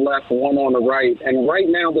 one on the left and one on the right. And right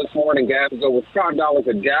now this morning, gas is over $5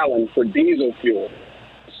 a gallon for diesel fuel.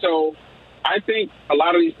 So I think a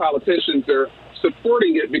lot of these politicians are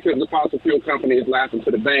supporting it because the fossil fuel company is laughing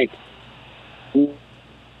to the bank.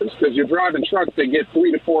 Because you're driving trucks that get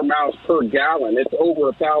 3 to 4 miles per gallon. It's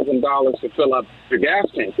over $1,000 to fill up your gas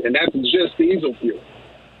tank, and that's just diesel fuel.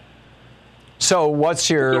 So what's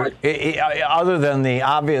your, other than the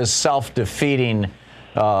obvious self-defeating,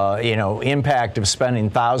 impact of spending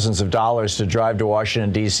thousands of dollars to drive to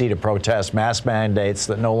Washington, D.C. to protest mask mandates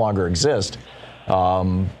that no longer exist,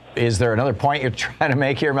 is there another point you're trying to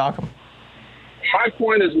make here, Malcolm? My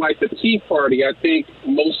point is, like the Tea Party, I think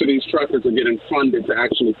most of these truckers are getting funded to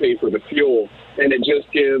actually pay for the fuel, and it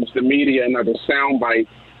just gives the media another soundbite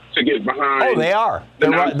to get behind. Oh, they are.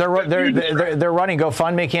 They're running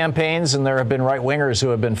GoFundMe campaigns, and there have been right-wingers who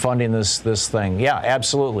have been funding this thing. Yeah,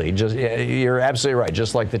 absolutely. You're absolutely right.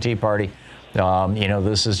 Just like the Tea Party,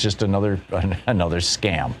 this is just another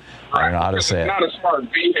scam. I don't know how to say it. It's not a smart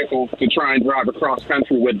vehicle to try and drive across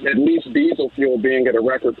country with at least diesel fuel being at a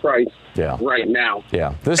record price right now.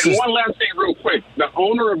 Yeah. One last thing real quick. The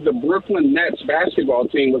owner of the Brooklyn Nets basketball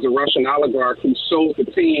team was a Russian oligarch who sold the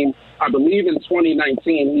team, I believe, in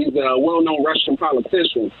 2019. He's a well-known Russian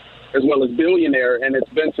politician as well as billionaire, and it's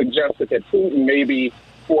been suggested that Putin maybe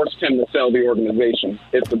forced him to sell the organization.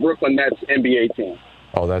 It's the Brooklyn Nets NBA team.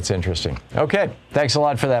 Oh, that's interesting. Okay. Thanks a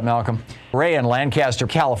lot for that, Malcolm. Ray in Lancaster,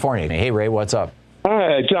 California. Hey, Ray, what's up?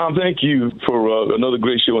 Hi, Tom. Thank you for another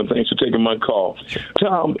great show, and thanks for taking my call. Sure.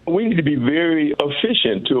 Tom, we need to be very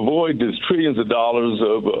efficient to avoid these trillions of dollars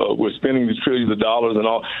we're spending these trillions of dollars and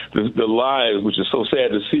all the lies, which is so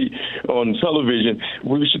sad to see on television.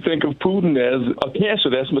 We should think of Putin as a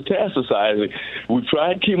cancer that's metastasizing. We've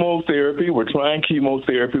tried chemotherapy. We're trying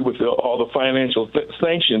chemotherapy with all the financial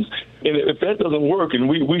sanctions. And if that doesn't work, and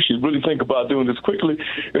we should really think about doing this quickly,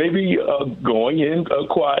 maybe going in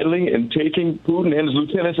quietly and taking Putin and his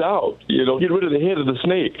lieutenants out. Get rid of the head of the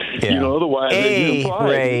snake. Yeah. Otherwise, A,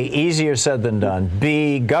 Ray, easier said than done.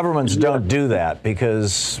 B, governments don't do that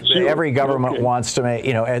because every government wants to make,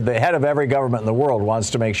 the head of every government in the world wants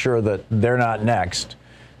to make sure that they're not next.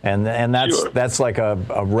 And that's like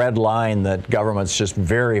a red line that governments just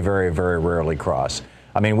very, very, very rarely cross.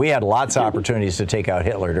 I mean, we had lots of opportunities to take out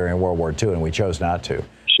Hitler during World War II, and we chose not to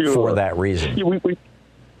for that reason.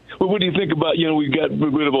 Well, what do you think about, we got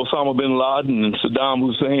rid of Osama bin Laden and Saddam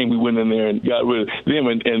Hussein. We went in there and got rid of them,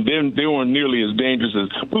 and then they weren't nearly as dangerous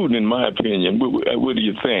as Putin, in my opinion. What do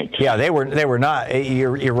you think? Yeah, they were not.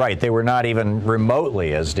 You're right. They were not even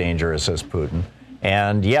remotely as dangerous as Putin.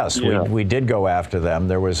 And yes, we did go after them.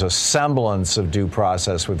 There was a semblance of due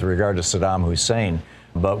process with regard to Saddam Hussein.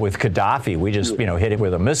 But with Gaddafi, we just, hit him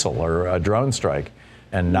with a missile or a drone strike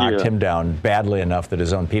and knocked him down badly enough that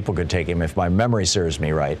his own people could take him, if my memory serves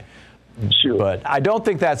me right. Sure. But I don't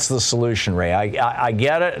think that's the solution, Ray. I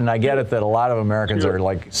get it, and I get it that a lot of Americans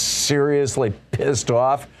are, seriously pissed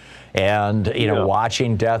off and,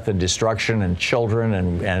 watching death and destruction and children.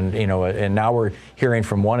 And now we're hearing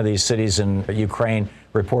from one of these cities in Ukraine,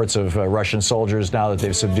 reports of Russian soldiers, now that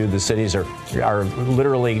they've subdued the cities, are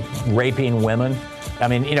literally raping women. I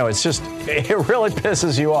mean, it's just, it really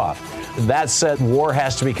pisses you off. That said, war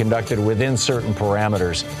has to be conducted within certain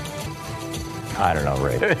parameters. I don't know,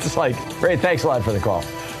 Ray. It's like, Ray, thanks a lot for the call.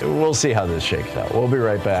 We'll see how this shakes out. We'll be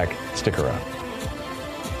right back. Stick around.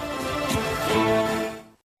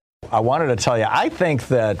 I wanted to tell you, I think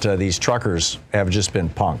that these truckers have just been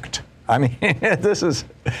punked. I mean, this is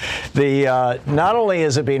not only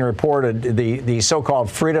is it being reported, the so-called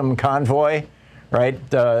Freedom Convoy, right?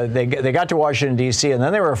 They got to Washington, D.C., and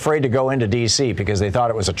then they were afraid to go into D.C. because they thought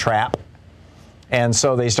it was a trap. And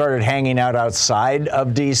so they started hanging out outside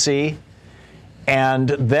of D.C., and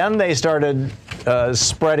then they started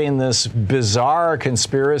spreading this bizarre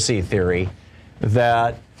conspiracy theory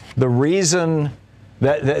that the reason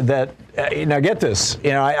that now get this,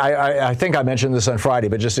 I think I mentioned this on Friday,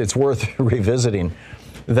 but just it's worth revisiting,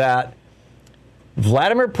 that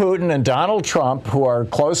Vladimir Putin and Donald Trump, who are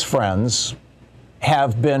close friends,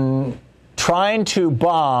 have been trying to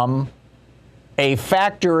bomb a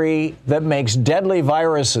factory that makes deadly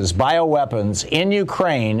viruses, bioweapons, in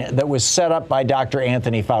Ukraine that was set up by Dr.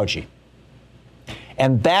 Anthony Fauci.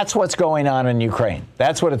 And that's what's going on in Ukraine.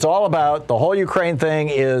 That's what it's all about. The whole Ukraine thing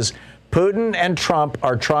is Putin and Trump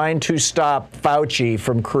are trying to stop Fauci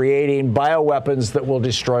from creating bioweapons that will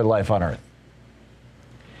destroy life on Earth.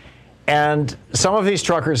 And some of these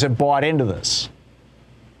truckers have bought into this.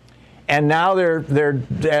 And now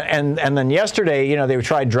and then yesterday, they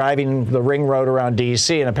tried driving the ring road around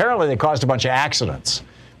D.C., and apparently they caused a bunch of accidents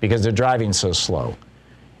because they're driving so slow.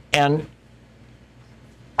 And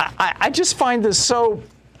I just find this so,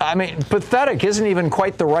 pathetic isn't even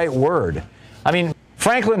quite the right word.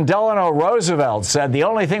 Franklin Delano Roosevelt said, the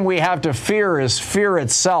only thing we have to fear is fear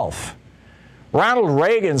itself. Ronald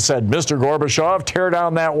Reagan said, Mr. Gorbachev, tear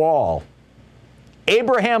down that wall.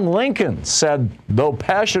 Abraham Lincoln said, though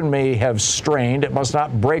passion may have strained, it must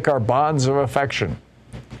not break our bonds of affection.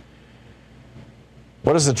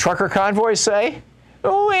 What does the trucker convoy say?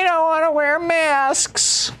 Oh, we don't want to wear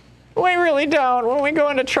masks. We really don't. When we go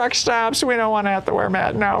into truck stops, we don't want to have to wear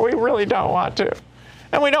masks. No, we really don't want to.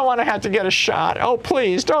 And we don't want to have to get a shot. Oh,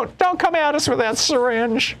 please, don't come at us with that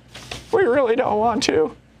syringe. We really don't want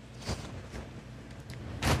to.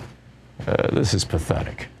 This is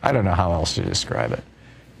pathetic. I don't know how else to describe it.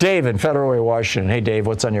 Dave in Federal Way, Washington. Hey, Dave,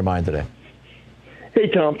 what's on your mind today? Hey,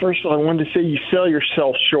 Tom. First of all, I wanted to say you sell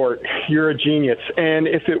yourself short. You're a genius. And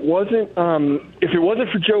if it wasn't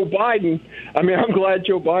for Joe Biden, I'm glad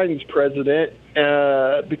Joe Biden's president.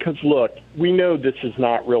 Because look, we know this is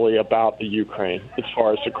not really about the Ukraine as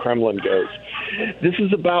far as the Kremlin goes. This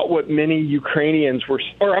is about what many Russians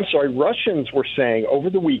were saying over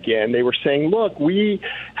the weekend. They were saying, look, we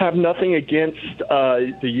have nothing against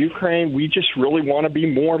the Ukraine. We just really want to be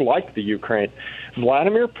more like the Ukraine.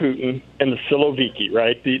 Vladimir Putin and the Siloviki,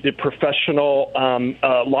 right, the professional,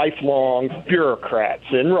 lifelong bureaucrats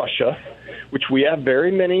in Russia, which we have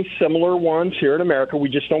very many similar ones here in America. We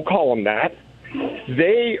just don't call them that.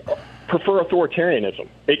 They prefer authoritarianism.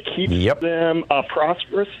 It keeps them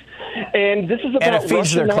prosperous. And this is about and it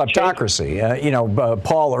feeds Russia, their kleptocracy.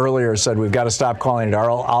 Paul earlier said we've got to stop calling it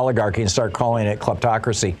oligarchy and start calling it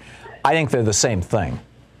kleptocracy. I think they're the same thing.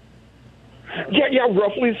 Yeah,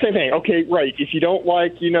 roughly the same thing. Okay, right. If you don't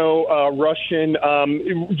like, Russian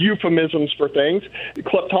euphemisms for things,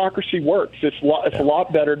 kleptocracy works. It's a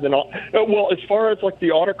lot better than all. Well, as far as like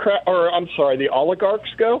the oligarchs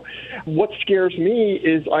go, what scares me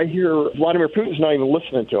is I hear Vladimir Putin's not even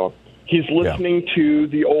listening to them. He's listening to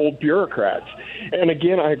the old bureaucrats. And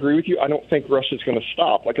again, I agree with you. I don't think Russia's going to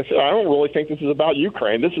stop. Like I said, I don't really think this is about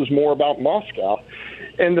Ukraine. This is more about Moscow.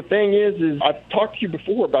 And the thing is I've talked to you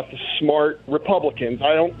before about the smart Republicans.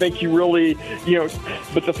 I don't think you really,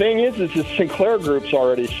 but the thing is the Sinclair Group's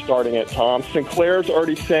already starting it, Tom. Sinclair's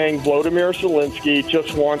already saying Volodymyr Zelensky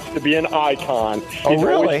just wants to be an icon. Oh,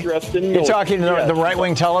 really? You're talking the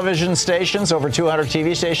right-wing television stations, over 200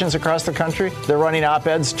 TV stations across the country? They're running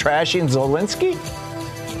op-eds trashing Zelensky?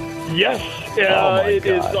 Yes. It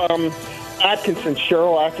is. Atkinson,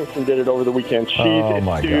 Cheryl Atkinson did it over the weekend.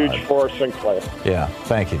 She's huge for Sinclair. Yeah,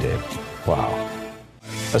 thank you, Dave. Wow.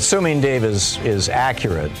 Assuming Dave is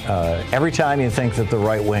accurate, every time you think that the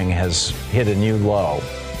right wing has hit a new low,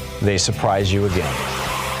 they surprise you again.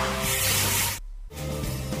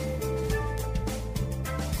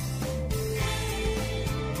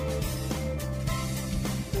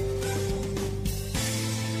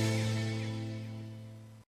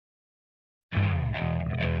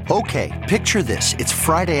 Okay, picture this. It's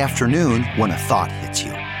Friday afternoon when a thought hits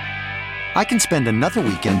you. I can spend another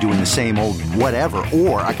weekend doing the same old whatever,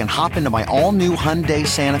 or I can hop into my all-new Hyundai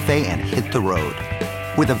Santa Fe and hit the road.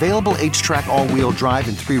 With available H-Track all-wheel drive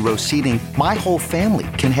and 3-row seating, my whole family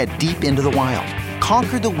can head deep into the wild.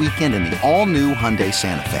 Conquer the weekend in the all-new Hyundai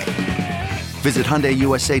Santa Fe. Visit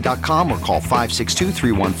HyundaiUSA.com or call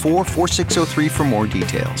 562-314-4603 for more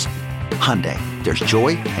details. Hyundai, there's joy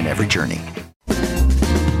in every journey.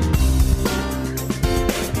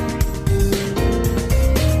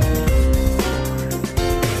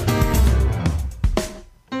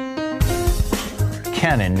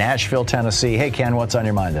 Ken in Nashville, Tennessee. Hey, Ken, what's on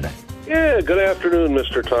your mind today? Yeah, good afternoon,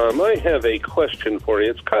 Mr. Tom. I have a question for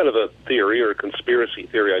you. It's kind of a theory or a conspiracy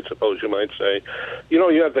theory, I suppose you might say. You know,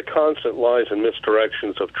 you have the constant lies and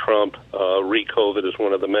misdirections of Trump. Re-COVID is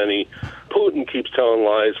one of the many. Putin keeps telling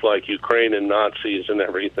lies like Ukraine and Nazis and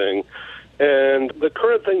everything. And the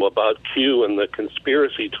current thing about Q and the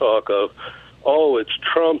conspiracy talk of, oh, it's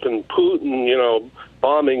Trump and Putin, you know,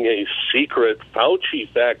 bombing a secret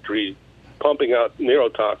Fauci factory, pumping out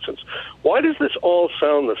neurotoxins. Why does this all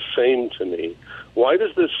sound the same to me? Why does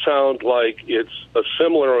this sound like it's a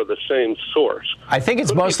similar or the same source? I think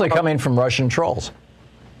it's mostly coming from Russian trolls.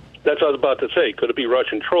 That's what I was about to say. Could it be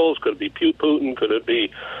Russian trolls? Could it be Putin? Could it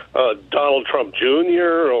be Donald Trump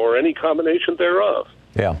Jr. or any combination thereof?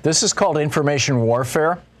 Yeah, this is called information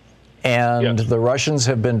warfare, and the Russians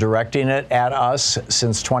have been directing it at us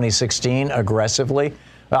since 2016 aggressively.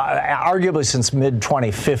 Arguably since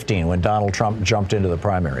mid-2015 when Donald Trump jumped into the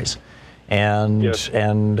primaries. And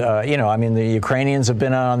you know, I mean, the Ukrainians have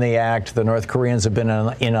been on the act. The North Koreans have been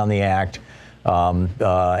in on the act. And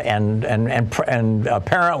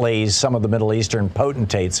apparently some of the Middle Eastern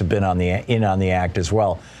potentates have been in on the act as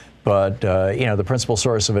well. But, you know, the principal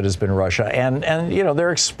source of it has been Russia. And you know,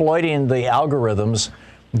 they're exploiting the algorithms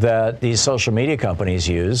that these social media companies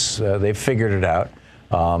use. They've figured it out.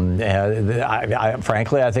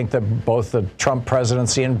 Frankly, I think that both the Trump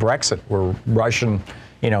presidency and Brexit were Russian,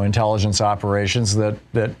 you know, intelligence operations that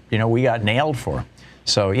you know, we got nailed for.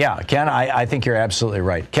 So, yeah, Ken, I think you're absolutely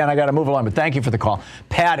right. Ken, I got to move along, but thank you for the call.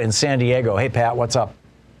 Pat in San Diego. Hey, Pat, what's up?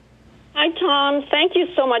 Hi, Tom. Thank you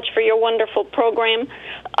so much for your wonderful program.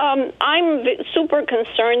 I'm super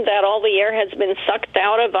concerned that all the air has been sucked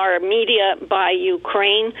out of our media by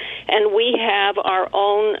Ukraine, and we have our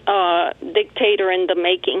own dictator in the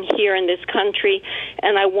making here in this country.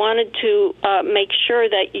 And I wanted to make sure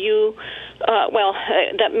that you,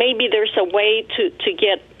 that maybe there's a way to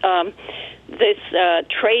get this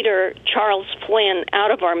traitor Charles Flynn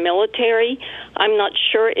out of our military. I'm not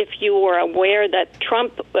sure if you were aware that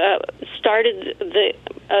Trump started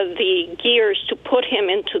the gears to put him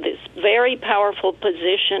into this very powerful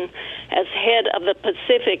position as head of the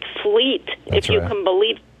Pacific Fleet, if you can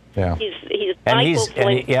believe. Yeah. He's Michael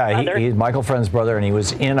Flynn's brother. He's Michael Flynn's brother, and he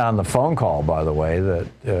was in on the phone call, by the way, that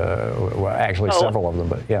actually several of them,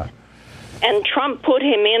 but yeah. And Trump put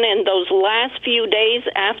him in those last few days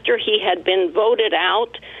after he had been voted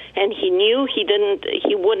out, and he knew he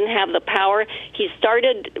wouldn't have the power. He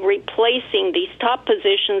started replacing these top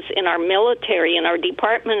positions in our military, in our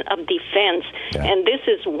Department of Defense, and this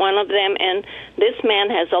is one of them. And this man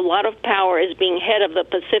has a lot of power as being head of the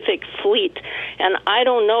Pacific Fleet, and I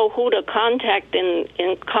don't know who to contact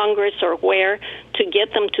in Congress or where to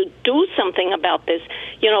get them to do something about this.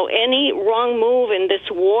 You know, any wrong move in this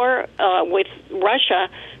war with Russia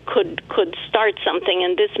could start something,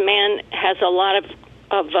 and this man has a lot of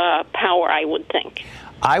power, I would think.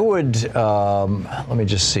 I would, let me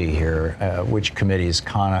just see here, which committees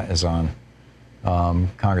Khanna is on,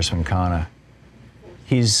 Congressman Khanna.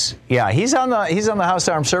 He's on the House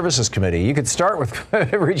Armed Services Committee. You could start with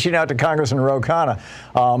reaching out to Congressman Ro Khanna.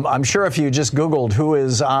 I'm sure if you just Googled who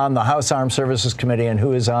is on the House Armed Services Committee and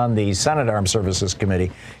who is on the Senate Armed Services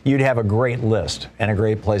Committee, you'd have a great list and a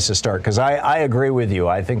great place to start. Because I agree with you.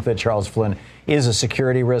 I think that Charles Flynn is a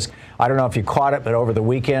security risk. I don't know if you caught it, but over the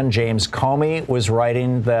weekend, James Comey was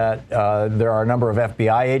writing that there are a number of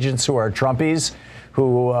FBI agents who are Trumpies,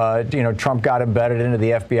 who, Trump got embedded into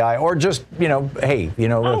the FBI, or just,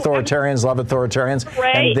 authoritarians love authoritarians.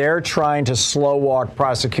 Right. And they're trying to slow walk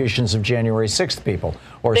prosecutions of January 6th people,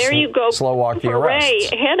 or slow walk the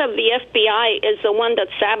arrests. Head of the FBI is the one that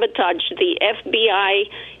sabotaged the FBI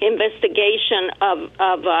investigation of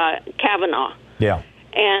Kavanaugh. Yeah.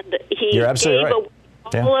 And he You're gave absolutely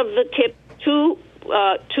right. all of the tips to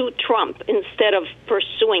Trump instead of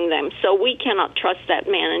pursuing them. So we cannot trust that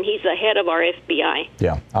man, and he's the head of our FBI.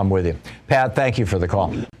 Yeah, I'm with you. Pat, thank you for the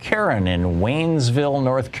call. Karen in Waynesville,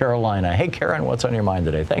 North Carolina. Hey, Karen, what's on your mind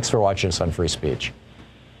today? Thanks for watching us on Free Speech.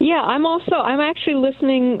 Yeah, I'm actually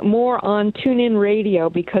listening more on TuneIn Radio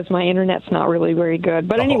because my internet's not really very good.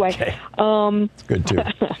 But anyway. Okay. It's good, too.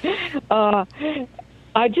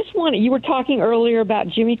 I just you were talking earlier about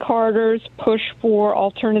Jimmy Carter's push for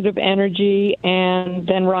alternative energy and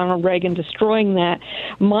then Ronald Reagan destroying that.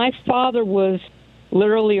 My father was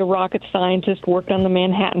literally a rocket scientist, worked on the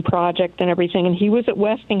Manhattan Project and everything. And he was at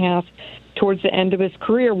Westinghouse towards the end of his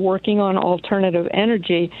career working on alternative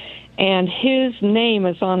energy. And his name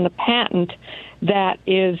is on the patent that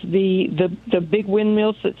is the big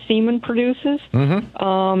windmills that Siemens produces.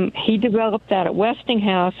 He developed that at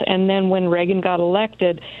Westinghouse, and then when Reagan got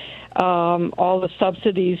elected, all the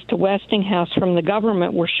subsidies to Westinghouse from the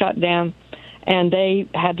government were shut down, and they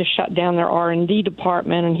had to shut down their R&D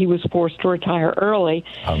department, and he was forced to retire early.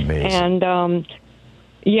 Amazing. And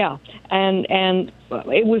yeah, and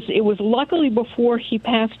it was luckily before he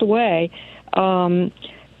passed away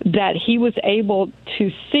that he was able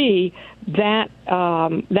to see that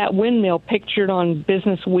that windmill pictured on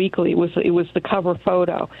Business Weekly. It was the cover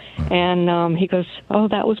photo, and he goes, "Oh,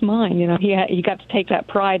 that was mine." You know, he got to take that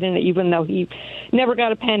pride in it, even though he never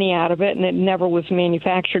got a penny out of it, and it never was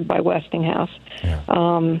manufactured by Westinghouse.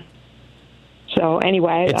 Yeah. So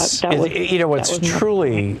anyway, what's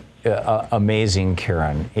truly amazing,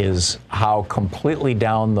 Karen, is how completely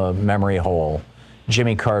down the memory hole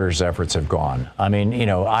Jimmy Carter's efforts have gone. I mean,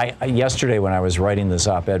 yesterday when I was writing this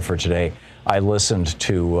op-ed for today, I listened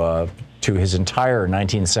to his entire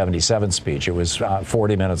 1977 speech. It was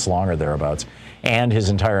 40 minutes long or thereabouts, and his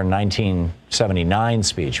entire 1979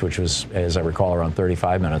 speech, which was, as I recall, around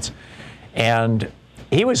 35 minutes. And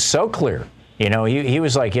he was so clear. He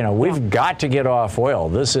was like, we've got to get off oil.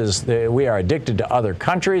 We are addicted to other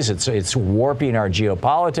countries. It's warping our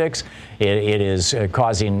geopolitics. It is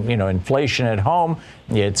causing, inflation at home.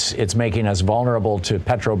 It's making us vulnerable to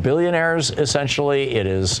petro-billionaires, essentially.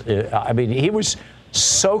 He was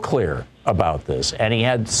so clear about this, and he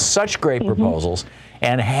had such great proposals.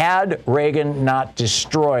 And had Reagan not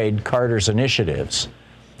destroyed Carter's initiatives,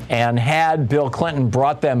 and had Bill Clinton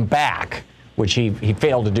brought them back, which he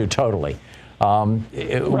failed to do totally,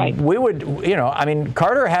 we would,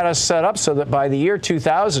 Carter had us set up so that by the year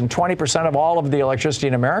 2000, 20% of all of the electricity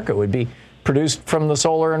in America would be produced from the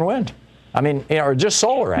solar and wind. Or just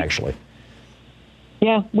solar, actually.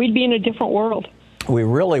 Yeah, we'd be in a different world. We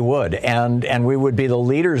really would, and we would be the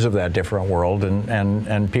leaders of that different world,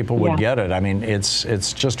 and people would get it.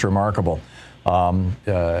 It's just remarkable. Was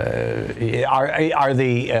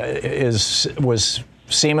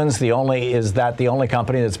Siemens is that the only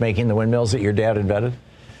company that's making the windmills that your dad invented?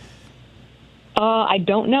 I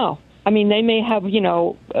don't know. They may have,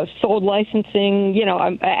 sold licensing,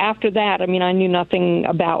 after that. I knew nothing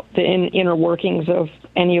about the inner workings of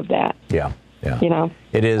any of that. Yeah.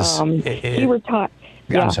 It is. He retired.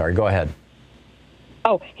 Yeah. I'm sorry, go ahead.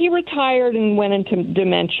 Oh, he retired and went into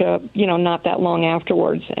dementia, not that long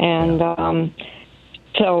afterwards. And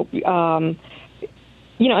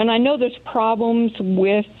and I know there's problems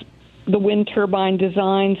with the wind turbine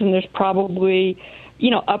designs, and there's probably,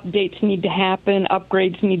 updates need to happen,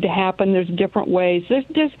 upgrades need to happen. There's different ways.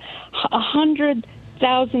 There's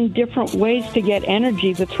 100,000 different ways to get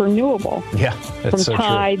energy that's renewable. Yeah, that's from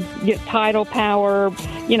tidal power,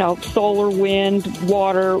 solar, wind,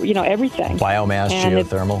 water, everything. Biomass, and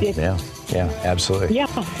geothermal. Yeah, absolutely. Yeah,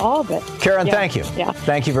 all of it. Karen, thank you. Yeah.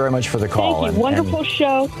 Thank you very much for the call. Thank you. Wonderful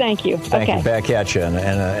show. Thank you. Thank you. Back at you, and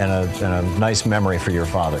a nice memory for your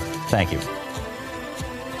father. Thank you.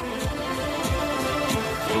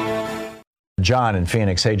 John in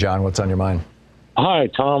Phoenix. Hey, John, what's on your mind? Hi,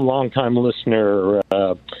 Tom, longtime listener.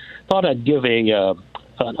 Thought I'd give an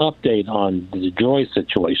update on the Joy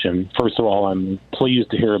situation. First of all, I'm pleased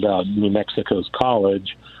to hear about New Mexico's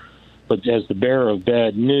college. But as the bearer of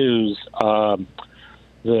bad news, the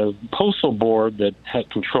postal board that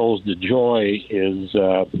controls the Joy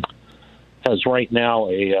has right now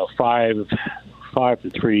a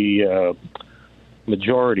 5-3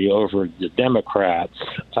 majority over the Democrats.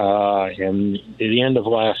 And at the end of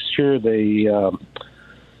last year, they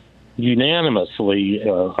unanimously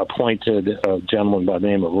appointed a gentleman by the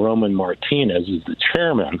name of Roman Martinez as the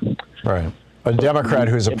chairman. Right. A Democrat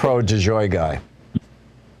who's a pro-DeJoy guy.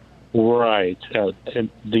 Right. And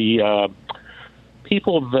the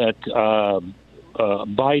people that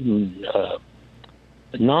Biden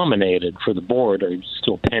nominated for the board are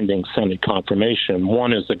still pending Senate confirmation.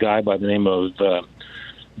 One is a guy by the name of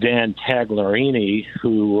Dan Tagliarini,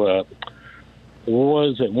 who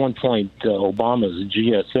was at one point Obama's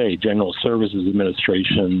GSA, General Services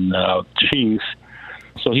Administration chief.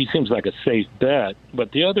 So he seems like a safe bet.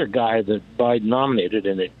 But the other guy that Biden nominated,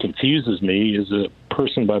 and it confuses me, is a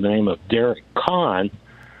person by the name of Derek Kahn,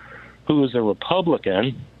 who is a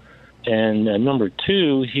Republican. And number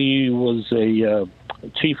two, he was a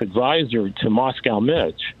chief advisor to Moscow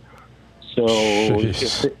Mitch. So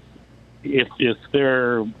if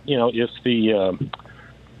the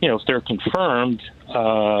if they're confirmed,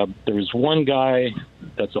 there's one guy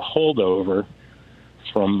that's a holdover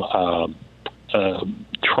from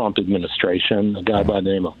Trump administration, a guy by the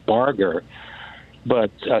name of Barger,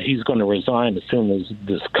 but he's going to resign as soon as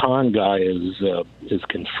this Khan guy is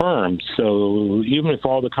confirmed. So even if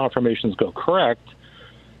all the confirmations go correct,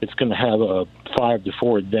 it's going to have a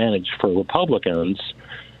 5-4 advantage for Republicans.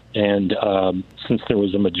 And since there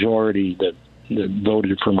was a majority that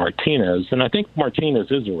voted for Martinez, and I think Martinez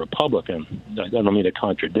is a Republican. I don't mean to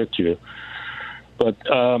contradict you. But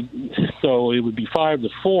so it would be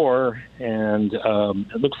 5-4, and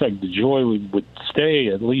it looks like DeJoy would stay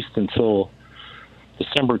at least until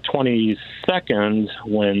December 22nd,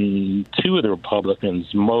 when two of the Republicans,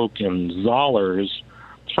 Moak and Zoller's,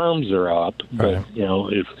 terms are up. Right. But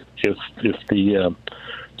if the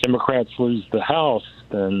Democrats lose the House,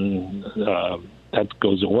 then that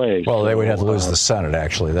goes away. Well, they would have to lose the Senate,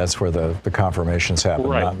 actually. That's where the confirmations happen,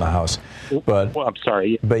 right. Not in the House. But I'm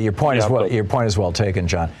sorry. But your point is well taken,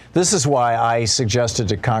 John. This is why I suggested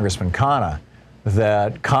to Congressman Khanna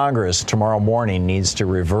that Congress tomorrow morning needs to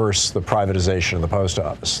reverse the privatization of the post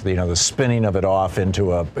office. The spinning of it off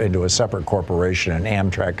into a separate corporation, an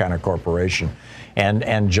Amtrak kind of corporation,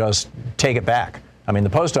 and just take it back. I mean, the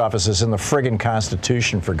post office is in the friggin'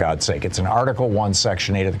 Constitution, for God's sake. It's in Article 1,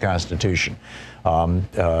 Section 8 of the Constitution,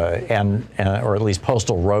 or at least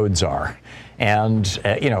postal roads are. And,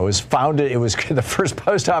 it was founded, it was the first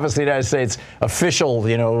post office in the United States official,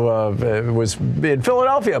 was in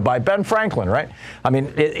Philadelphia by Ben Franklin, right? I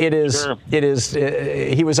mean, he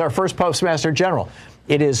was our first postmaster general.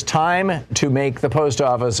 It is time to make the post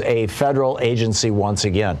office a federal agency once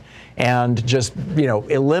again, and just,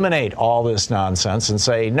 eliminate all this nonsense and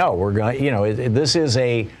say, no, we're going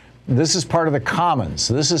to, this is part of the commons.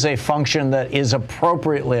 This is a function that is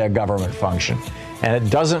appropriately a government function. And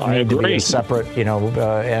it doesn't need to be a separate,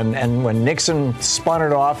 and when Nixon spun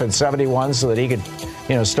it off in 71 so that he could,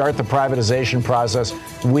 start the privatization process,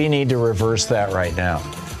 we need to reverse that right now.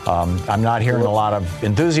 I'm not hearing a lot of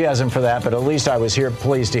enthusiasm for that, but at least I was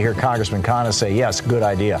pleased to hear Congressman Khanna say, yes, good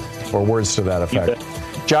idea, or words to that effect.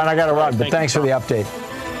 John, I got to run, but thanks for the update.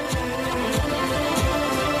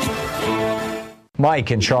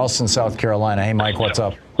 Mike in Charleston, South Carolina. Hey, Mike, what's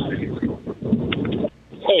up? Hey,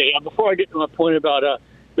 before I get to my point about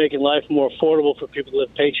making life more affordable for people to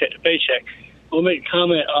live paycheck to paycheck, I'll make a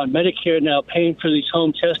comment on Medicare now paying for these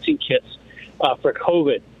home testing kits for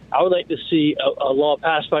COVID. I would like to see a law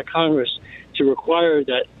passed by Congress to require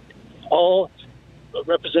that all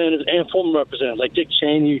representatives and former representatives, like Dick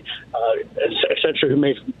Cheney, et cetera, who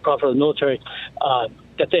made profit of the military,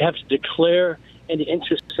 that they have to declare any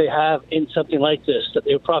interest they have in something like this, that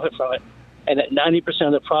they would profit from it, and that 90%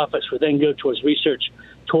 of the profits would then go towards research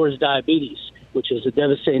towards diabetes, which is a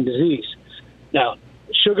devastating disease. Now,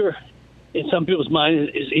 sugar, in some people's mind,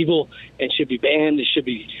 is evil and should be banned. It should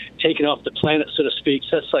be taken off the planet, so to speak.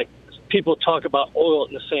 So that's like people talk about oil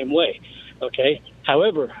in the same way, okay?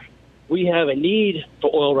 However, we have a need for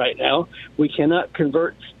oil right now. We cannot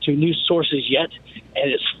convert to new sources yet,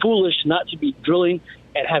 and it's foolish not to be drilling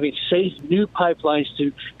and having safe new pipelines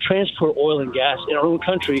to transport oil and gas in our own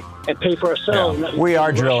country and pay for ourselves. Yeah. We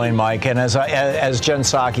are drilling, Mike, and as Jen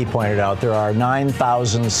Psaki pointed out, there are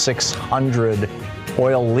 9,600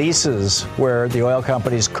 oil leases where the oil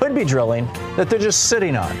companies could be drilling that they're just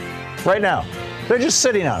sitting on right now. They're just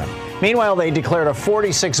sitting on them. Meanwhile, they declared a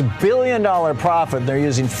 $46 billion profit. They're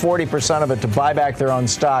using 40% of it to buy back their own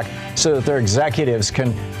stock so that their executives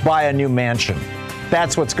can buy a new mansion.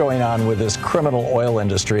 That's what's going on with this criminal oil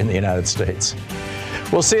industry in the United States.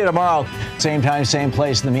 We'll see you tomorrow. Same time, same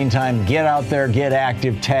place. In the meantime, get out there, get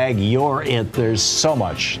active, tag You're It. There's so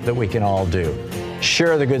much that we can all do.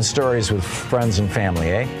 Share the good stories with friends and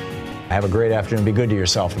family, eh? Have a great afternoon. Be good to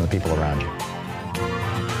yourself and the people around you.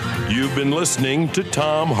 You've been listening to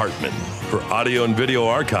Thom Hartmann. For audio and video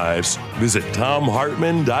archives, visit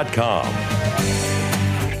thomhartmann.com.